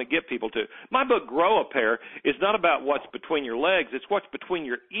I want to get people to. My book, Grow a Pair, is not about what's between your legs. It's what's between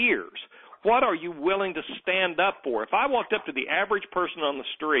your ears. What are you willing to stand up for? If I walked up to the average person on the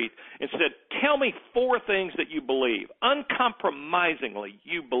street and said, tell me 4 things that you believe, uncompromisingly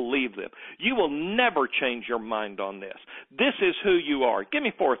you believe them. You will never change your mind on this. This is who you are. Give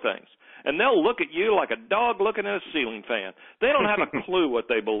me 4 things. And they'll look at you like a dog looking at a ceiling fan. They don't have a clue what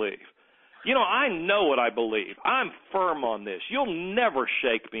they believe. You know, I know what I believe. I'm firm on this. You'll never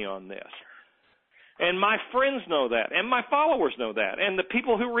shake me on this. And my friends know that, and my followers know that, and the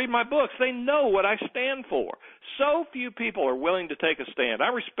people who read my books, they know what I stand for. So few people are willing to take a stand. I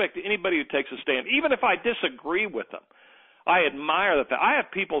respect anybody who takes a stand, even if I disagree with them. I admire that. I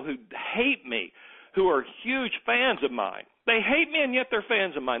have people who hate me who are huge fans of mine. They hate me, and yet they're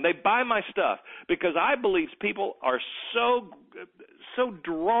fans of mine. They buy my stuff because I believe people are so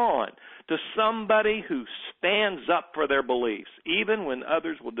drawn to somebody who stands up for their beliefs, even when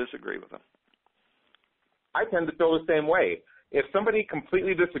others will disagree with them. I tend to feel the same way. If somebody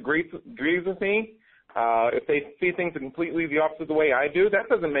completely disagrees with me, if they see things completely the opposite of the way I do, that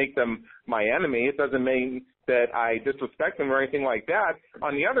doesn't make them my enemy. It doesn't mean that I disrespect them or anything like that.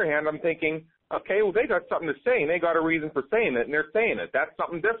 On the other hand, I'm thinking, okay, well, they got something to say, and they got a reason for saying it, and they're saying it. That's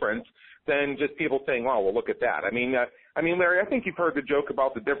something different than just people saying, oh, well, look at that. I mean, Larry, I think you've heard the joke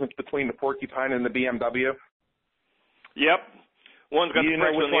about the difference between the porcupine and the BMW. Yep. One's got the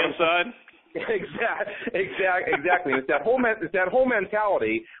brakes on the inside. Exactly. It's that whole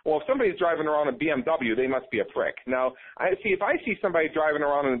mentality. Well, if somebody's driving around a BMW, they must be a prick. Now, if I see somebody driving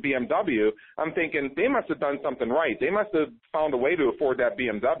around in a BMW, I'm thinking they must have done something right. They must have found a way to afford that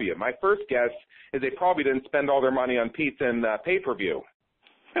BMW. My first guess is they probably didn't spend all their money on pizza and pay-per-view.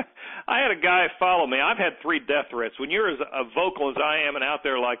 I had a guy follow me. I've had 3 death threats. When you're as vocal as I am and out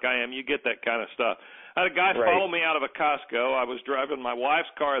there like I am, you get that kind of stuff. I had a guy follow me out of a Costco. I was driving my wife's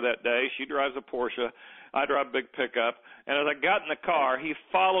car that day. She drives a Porsche. I drive a big pickup. And as I got in the car, he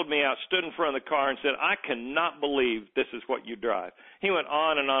followed me out, stood in front of the car, and said, "I cannot believe this is what you drive." He went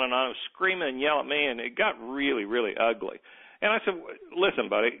on and on and on, screaming and yelling at me, and it got really, really ugly. And I said, "Listen,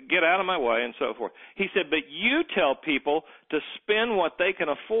 buddy, get out of my way," and so forth. He said, "But you tell people to spend what they can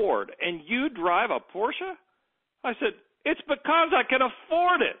afford, and you drive a Porsche?" I said, "It's because I can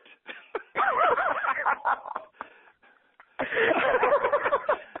afford it."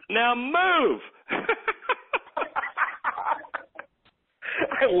 Now move.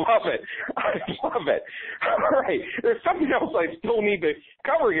 I love it. I love it. All right. There's something else I still need to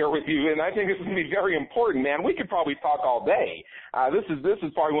cover here with you, and I think this is going to be very important, man. We could probably talk all day. This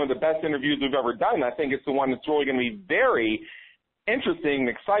is probably one of the best interviews we've ever done. I think it's the one that's really going to be very interesting and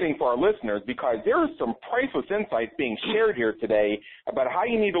exciting for our listeners, because there are some priceless insights being shared here today about how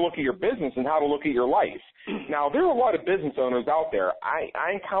you need to look at your business and how to look at your life. Now, there are a lot of business owners out there.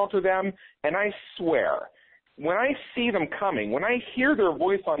 I encounter them, and I swear, when I see them coming, when I hear their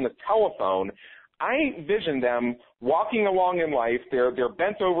voice on the telephone, I envision them walking along in life. They're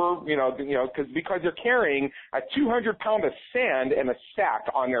bent over, because they're carrying a 200-pound of sand in a sack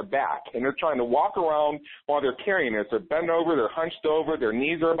on their back, and they're trying to walk around while they're carrying it. They're bent over, they're hunched over, their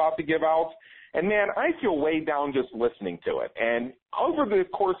knees are about to give out. And, man, I feel weighed down just listening to it. And over the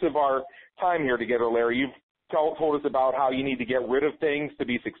course of our time here together, Larry, you've told us about how you need to get rid of things to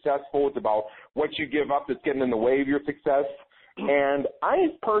be successful. It's about what you give up that's getting in the way of your success. And I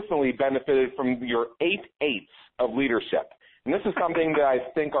personally benefited from your 8/8 of leadership. And this is something that I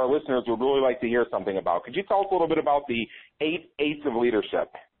think our listeners would really like to hear something about. Could you tell us a little bit about the 8/8 of leadership?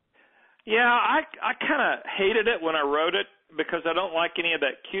 Yeah, I kind of hated it when I wrote it because I don't like any of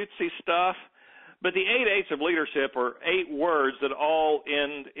that cutesy stuff. But the 8/8 of leadership are 8 words that all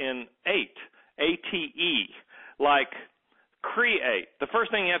end in 8, A-T-E, like create. The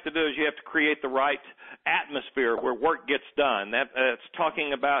first thing you have to do is you have to create the right atmosphere where work gets done. That's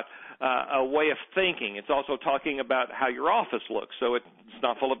talking about a way of thinking. It's also talking about how your office looks, so it's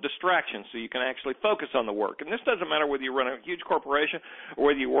not full of distractions, so you can actually focus on the work. And this doesn't matter whether you run a huge corporation or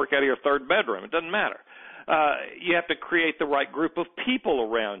whether you work out of your 3rd bedroom. It doesn't matter. You have to create the right group of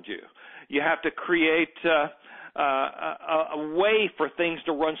people around you. You have to create a way for things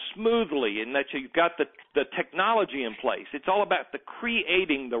to run smoothly, and that you've got the technology in place. It's all about the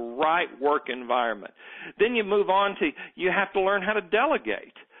creating the right work environment. Then you move on to you have to learn how to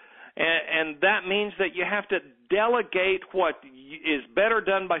delegate. And that means that you have to delegate what is better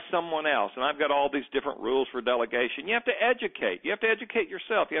done by someone else. And I've got all these different rules for delegation. You have to educate. You have to educate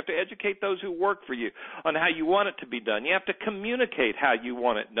yourself. You have to educate those who work for you on how you want it to be done. You have to communicate how you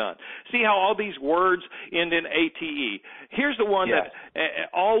want it done. See how all these words end in A-T-E. Here's the one that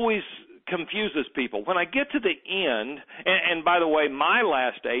always confuses people. When I get to the end, and by the way, my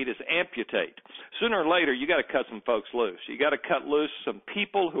last 8 is amputate. Sooner or later, you got to cut some folks loose. You got to cut loose some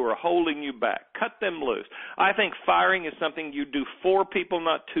people who are holding you back. Cut them loose. I think firing is something you do for people,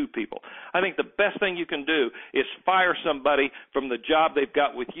 not to people. I think the best thing you can do is fire somebody from the job they've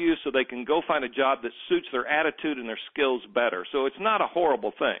got with you so they can go find a job that suits their attitude and their skills better. So it's not a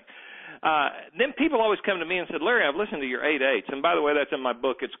horrible thing. Then people always come to me and said, "Larry, I've listened to your 8/8." And by the way, that's in my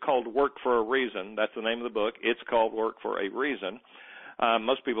book. It's called Work for a Reason. That's the name of the book. It's called Work for a Reason.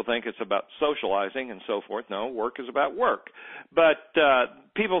 Most people think it's about socializing and so forth. No, work is about work. But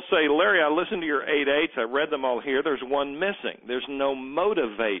people say, "Larry, I listened to your 8/8s. I read them all here. There's one missing. There's no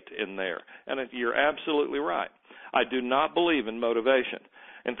motivate in there." And you're absolutely right. I do not believe in motivation.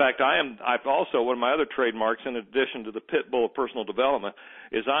 In fact, I've also, one of my other trademarks, in addition to the pit bull of personal development,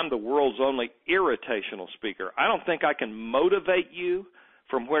 is I'm the world's only irritational speaker. I don't think I can motivate you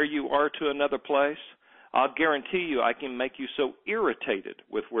from where you are to another place. I'll guarantee you I can make you so irritated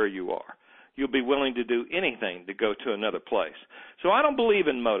with where you are, you'll be willing to do anything to go to another place. So I don't believe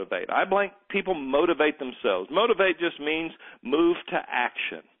in motivate. I believe people motivate themselves. Motivate just means move to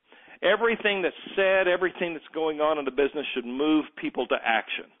action. Everything that's said, everything that's going on in the business should move people to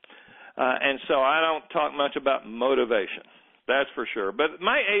action. And so I don't talk much about motivation. That's for sure. But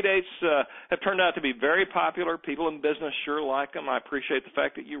my 8/8s have turned out to be very popular. People in business sure like them. I appreciate the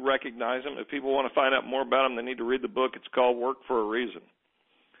fact that you recognize them. If people want to find out more about them, they need to read the book. It's called Work for a Reason.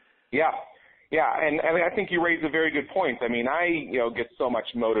 Yeah, and I think you raised a very good point. I mean, I get so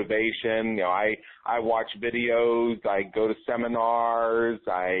much motivation. I watch videos, I go to seminars,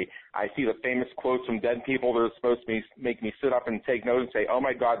 I see the famous quotes from dead people that are supposed to make me sit up and take notes and say, "Oh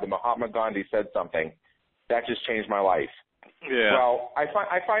my God, the Mahatma Gandhi said something. That just changed my life." Yeah. Well, I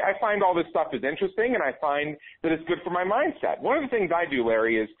find all this stuff is interesting, and I find that it's good for my mindset. One of the things I do,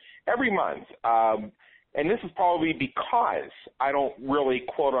 Larry, is every month, and this is probably because I don't really,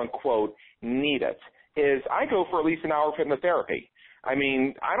 quote unquote, need it, is I go for at least an hour of hypnotherapy. I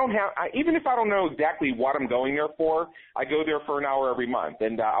mean, even if I don't know exactly what I'm going there for, I go there for an hour every month,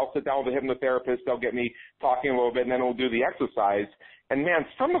 and I'll sit down with a hypnotherapist. They'll get me talking a little bit, and then we'll do the exercise. And, man,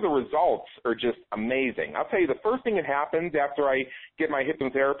 some of the results are just amazing. I'll tell you, the first thing that happens after I get my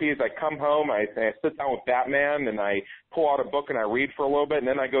hypnotherapy is I come home, I sit down with Batman, and I pull out a book and I read for a little bit, and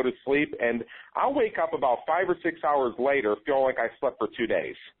then I go to sleep. And I'll wake up about 5 or 6 hours later feeling like I slept for 2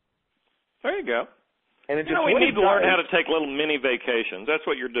 days. There you go. And it just we need to learn how to take little mini vacations. That's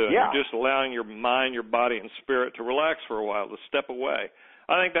what you're doing. Yeah. You're just allowing your mind, your body, and spirit to relax for a while, to step away.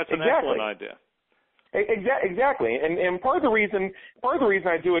 I think that's an excellent idea. Exactly, and part of the reason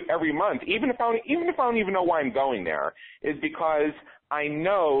I do it every month, even if I don't even know why I'm going there, is because I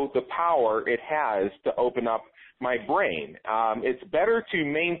know the power it has to open up my brain. It's better to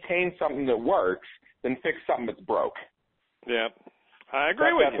maintain something that works than fix something that's broke. Yeah, I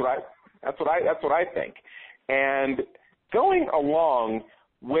agree with you. That's what I think. And going along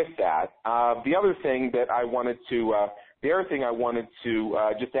with that, the other thing I wanted to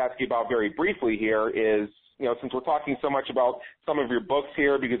just ask you about very briefly here is, since we're talking so much about some of your books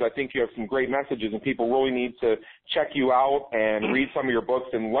here, because I think you have some great messages and people really need to check you out and read some of your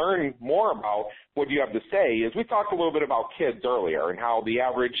books and learn more about what you have to say, is we talked a little bit about kids earlier and how the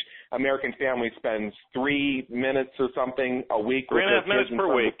average American family spends 3 minutes or something a week. 3.5 minutes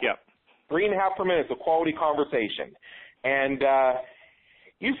per week, yep. 3.5 per minute of quality conversation. And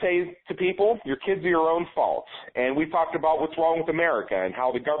you say to people, your kids are your own fault. And we talked about what's wrong with America and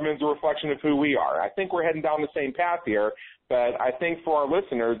how the government is a reflection of who we are. I think we're heading down the same path here, but I think for our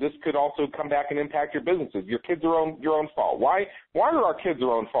listeners, this could also come back and impact your businesses. Your kids are your own fault. Why are our kids their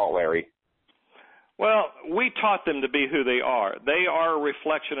own fault, Larry? Well, we taught them to be who they are. They are a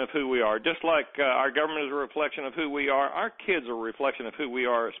reflection of who we are. Just like our government is a reflection of who we are, our kids are a reflection of who we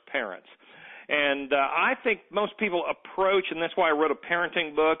are as parents. And I think most people approach, and that's why I wrote a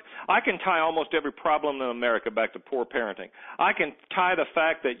parenting book. I can tie almost every problem in America back to poor parenting. I can tie the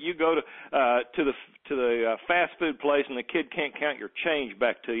fact that you go to the fast food place and the kid can't count your change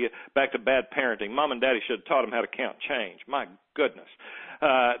back to bad parenting. Mom and Daddy should have taught him how to count change. My goodness.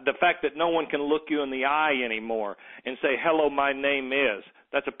 The fact that no one can look you in the eye anymore and say, hello, my name is,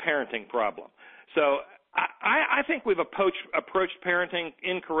 that's a parenting problem. So I think we've approached parenting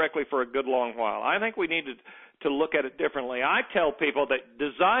incorrectly for a good long while. I think we need to look at it differently. I tell people that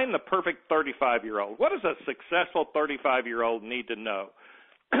design the perfect 35-year-old. What does a successful 35-year-old need to know?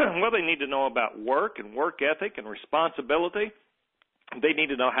 Well, they need to know about work and work ethic and responsibility. They need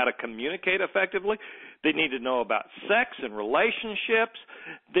to know how to communicate effectively. They need to know about sex and relationships.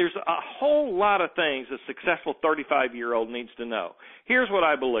 There's a whole lot of things a successful 35-year-old needs to know. Here's what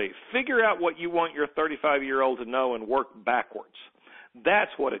I believe. Figure out what you want your 35-year-old to know and work backwards.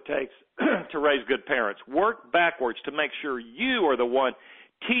 That's what it takes to raise good parents. Work backwards to make sure you are the one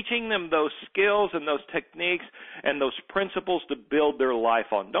teaching them those skills and those techniques and those principles to build their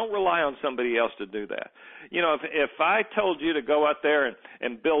life on. Don't rely on somebody else to do that. If I told you to go out there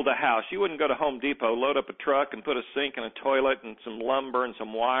and build a house, you wouldn't go to Home Depot, load up a truck and put a sink and a toilet and some lumber and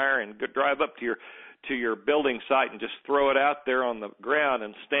some wire and drive up to your building site and just throw it out there on the ground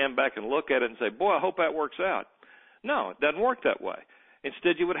and stand back and look at it and say, boy, I hope that works out. No, it doesn't work that way.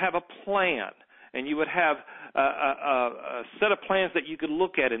 Instead, you would have a plan. And you would have a set of plans that you could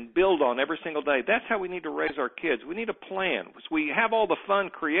look at and build on every single day. That's how we need to raise our kids. We need a plan. We have all the fun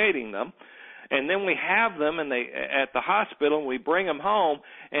creating them, and then we have them at the hospital, and we bring them home,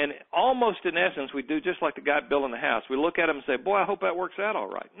 and almost in essence, we do just like the guy building the house. We look at them and say, boy, I hope that works out all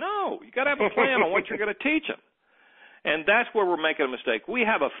right. No, you got to have a plan on what you're going to teach them. And that's where we're making a mistake. We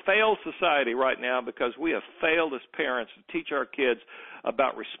have a failed society right now because we have failed as parents to teach our kids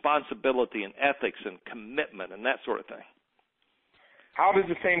about responsibility and ethics and commitment and that sort of thing. How does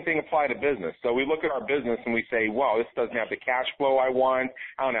the same thing apply to business? So we look at our business and we say, well, this doesn't have the cash flow I want.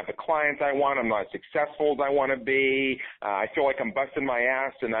 I don't have the clients I want. I'm not as successful as I want to be. I feel like I'm busting my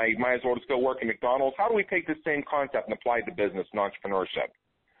ass and I might as well just go work at McDonald's. How do we take this same concept and apply it to business and entrepreneurship?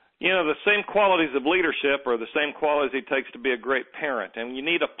 You know, the same qualities of leadership are the same qualities it takes to be a great parent. And you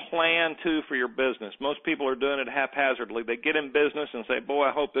need a plan, too, for your business. Most people are doing it haphazardly. They get in business and say, boy,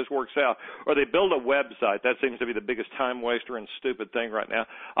 I hope this works out. Or they build a website. That seems to be the biggest time waster and stupid thing right now.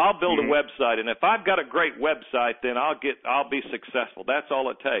 I'll build a website, and if I've got a great website, then I'll be successful. That's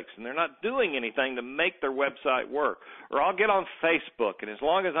all it takes. And they're not doing anything to make their website work. Or I'll get on Facebook, and as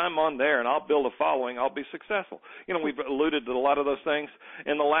long as I'm on there and I'll build a following, I'll be successful. You know, we've alluded to a lot of those things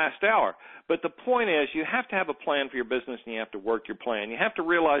in the last hour. But the point is, you have to have a plan for your business, and you have to work your plan. You have to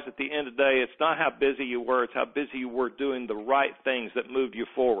realize at the end of the day, it's not how busy you were, it's how busy you were doing the right things that moved you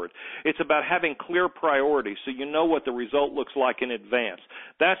forward. It's about having clear priorities so you know what the result looks like in advance.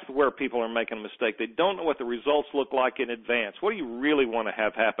 That's where people are making a mistake. They don't know what the results look like in advance. What do you really want to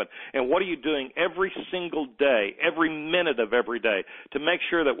have happen? And what are you doing every single day, every minute of every day, to make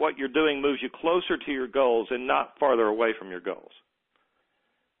sure that what you're doing moves you closer to your goals and not farther away from your goals?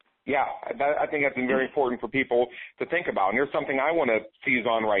 Yeah, I think that's very important for people to think about. And here's something I want to seize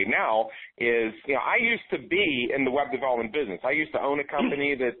on right now is, you know, I used to be in the web development business. I used to own a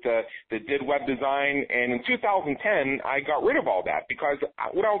company that did web design, and in 2010, I got rid of all that because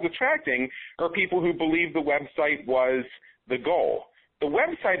what I was attracting are people who believed the website was the goal. The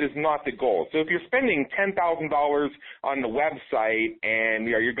website is not the goal. So if you're spending $10,000 on the website and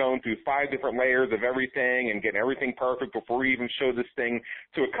you're going through 5 different layers of everything and getting everything perfect before you even show this thing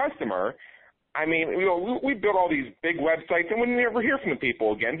to a customer, I mean, you know, we built all these big websites and we never hear from the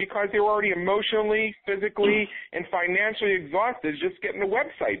people again because they were already emotionally, physically, and financially exhausted just getting the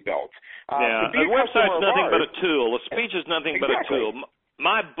website built. Yeah, a website's nothing but a tool. A speech is nothing but a tool.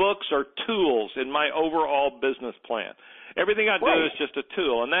 My books are tools in my overall business plan. Everything I do is just a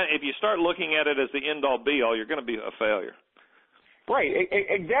tool, and that if you start looking at it as the end-all, be-all, you're going to be a failure. Right,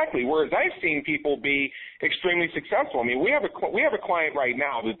 exactly. Whereas I've seen people be extremely successful. I mean, we have a client right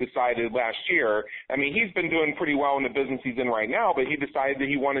now that decided last year. I mean, he's been doing pretty well in the business he's in right now, but he decided that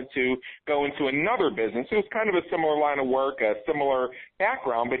he wanted to go into another business. It was kind of a similar line of work, a similar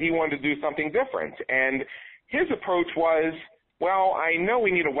background, but he wanted to do something different. And his approach was, well, I know we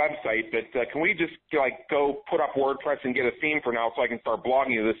need a website, but can we just go put up WordPress and get a theme for now so I can start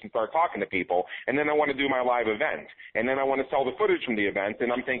blogging this and start talking to people? And then I want to do my live event. And then I want to sell the footage from the event.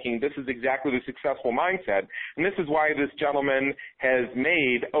 And I'm thinking this is exactly the successful mindset. And this is why this gentleman has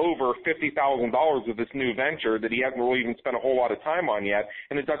made over $50,000 with this new venture that he hasn't really even spent a whole lot of time on yet.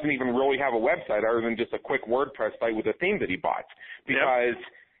 And it doesn't even really have a website other than just a quick WordPress site with a theme that he bought. Because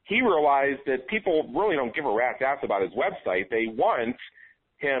he realized that people really don't give a rat's ass about his website. They want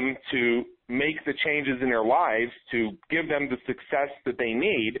him to make the changes in their lives to give them the success that they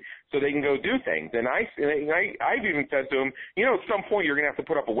need so they can go do things. And I've even said to him, you know, at some point you're going to have to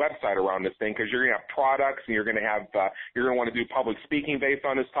put up a website around this thing because you're going to have products and you're going to want to do public speaking based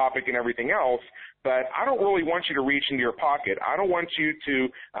on this topic and everything else. But I don't really want you to reach into your pocket. I don't want you to,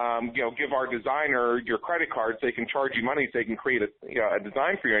 give our designer your credit card so they can charge you money so they can create a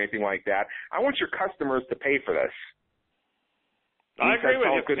design for you or anything like that. I want your customers to pay for this. I agree with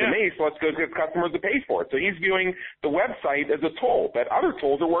you. Sounds good to me, so let's go get customers to pay for it. So he's viewing the website as a tool, but other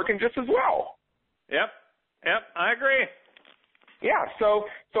tools are working just as well. Yep, I agree. Yeah, so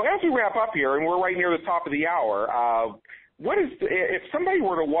as we wrap up here, and we're right near the top of the hour, if somebody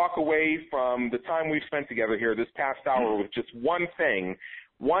were to walk away from the time we've spent together here this past hour with just one thing,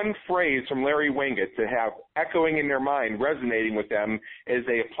 one phrase from Larry Winget to have echoing in their mind, resonating with them as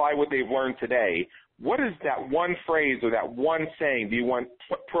they apply what they've learned today, what is that one phrase or that one saying do you want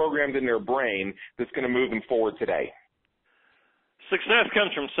programmed in their brain that's going to move them forward today? Success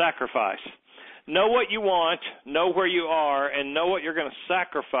comes from sacrifice. Know what you want, know where you are, and know what you're going to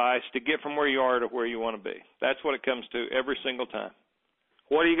sacrifice to get from where you are to where you want to be. That's what it comes to every single time.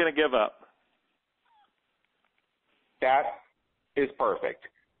 What are you going to give up? That is perfect.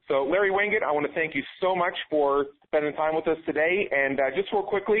 So, Larry Winget, I want to thank you so much for spending time with us today. And just real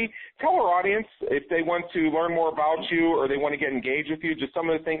quickly, tell our audience if they want to learn more about you or they want to get engaged with you, just some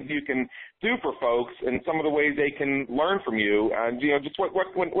of the things you can do for folks and some of the ways they can learn from you. And, just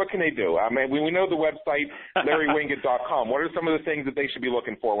what can they do? I mean, we know the website, LarryWinget.com. What are some of the things that they should be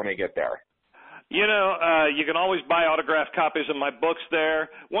looking for when they get there? You know, you can always buy autographed copies of my books there.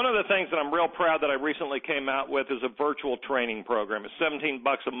 One of the things that I'm real proud that I recently came out with is a virtual training program. It's $17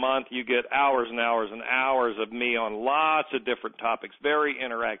 a month. You get hours and hours and hours of me on lots of different topics, very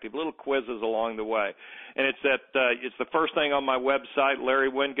interactive, little quizzes along the way. And it's the first thing on my website,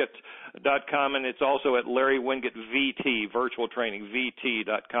 LarryWinget.com, and it's also at Larry Winget VT, virtual training,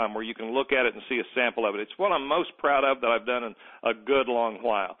 VT.com, where you can look at it and see a sample of it. It's what I'm most proud of that I've done in a good long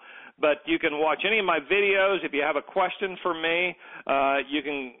while. But you can watch any of my videos. If you have a question for me, you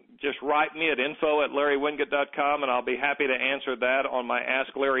can just write me at info@larrywingate.com, and I'll be happy to answer that on my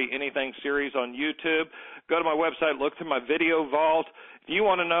Ask Larry Anything series on YouTube. Go to my website, look through my video vault. If you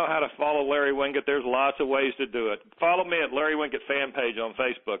want to know how to follow Larry Winget, there's lots of ways to do it. Follow me at Larry Winget fan page on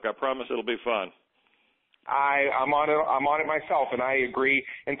Facebook. I promise it'll be fun. I'm on it myself, and I agree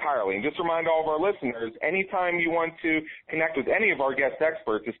entirely. And just remind all of our listeners, anytime you want to connect with any of our guest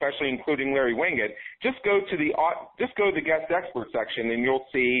experts, especially including Larry Winget, just go to the guest expert section, and you'll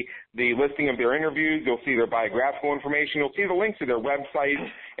see the listing of their interviews. You'll see their biographical information. You'll see the links to their websites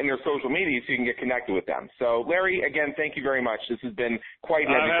and their social media, so you can get connected with them. So, Larry, again, thank you very much. This has been quite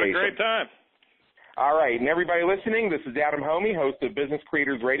an education. I had a great time. All right, and everybody listening, this is Adam Homey, host of Business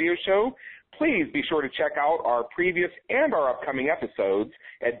Creators Radio Show. Please be sure to check out our previous and our upcoming episodes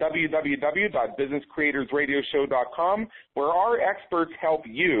at www.businesscreatorsradioshow.com, where our experts help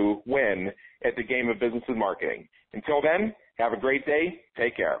you win at the game of business and marketing. Until then, have a great day.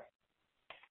 Take care.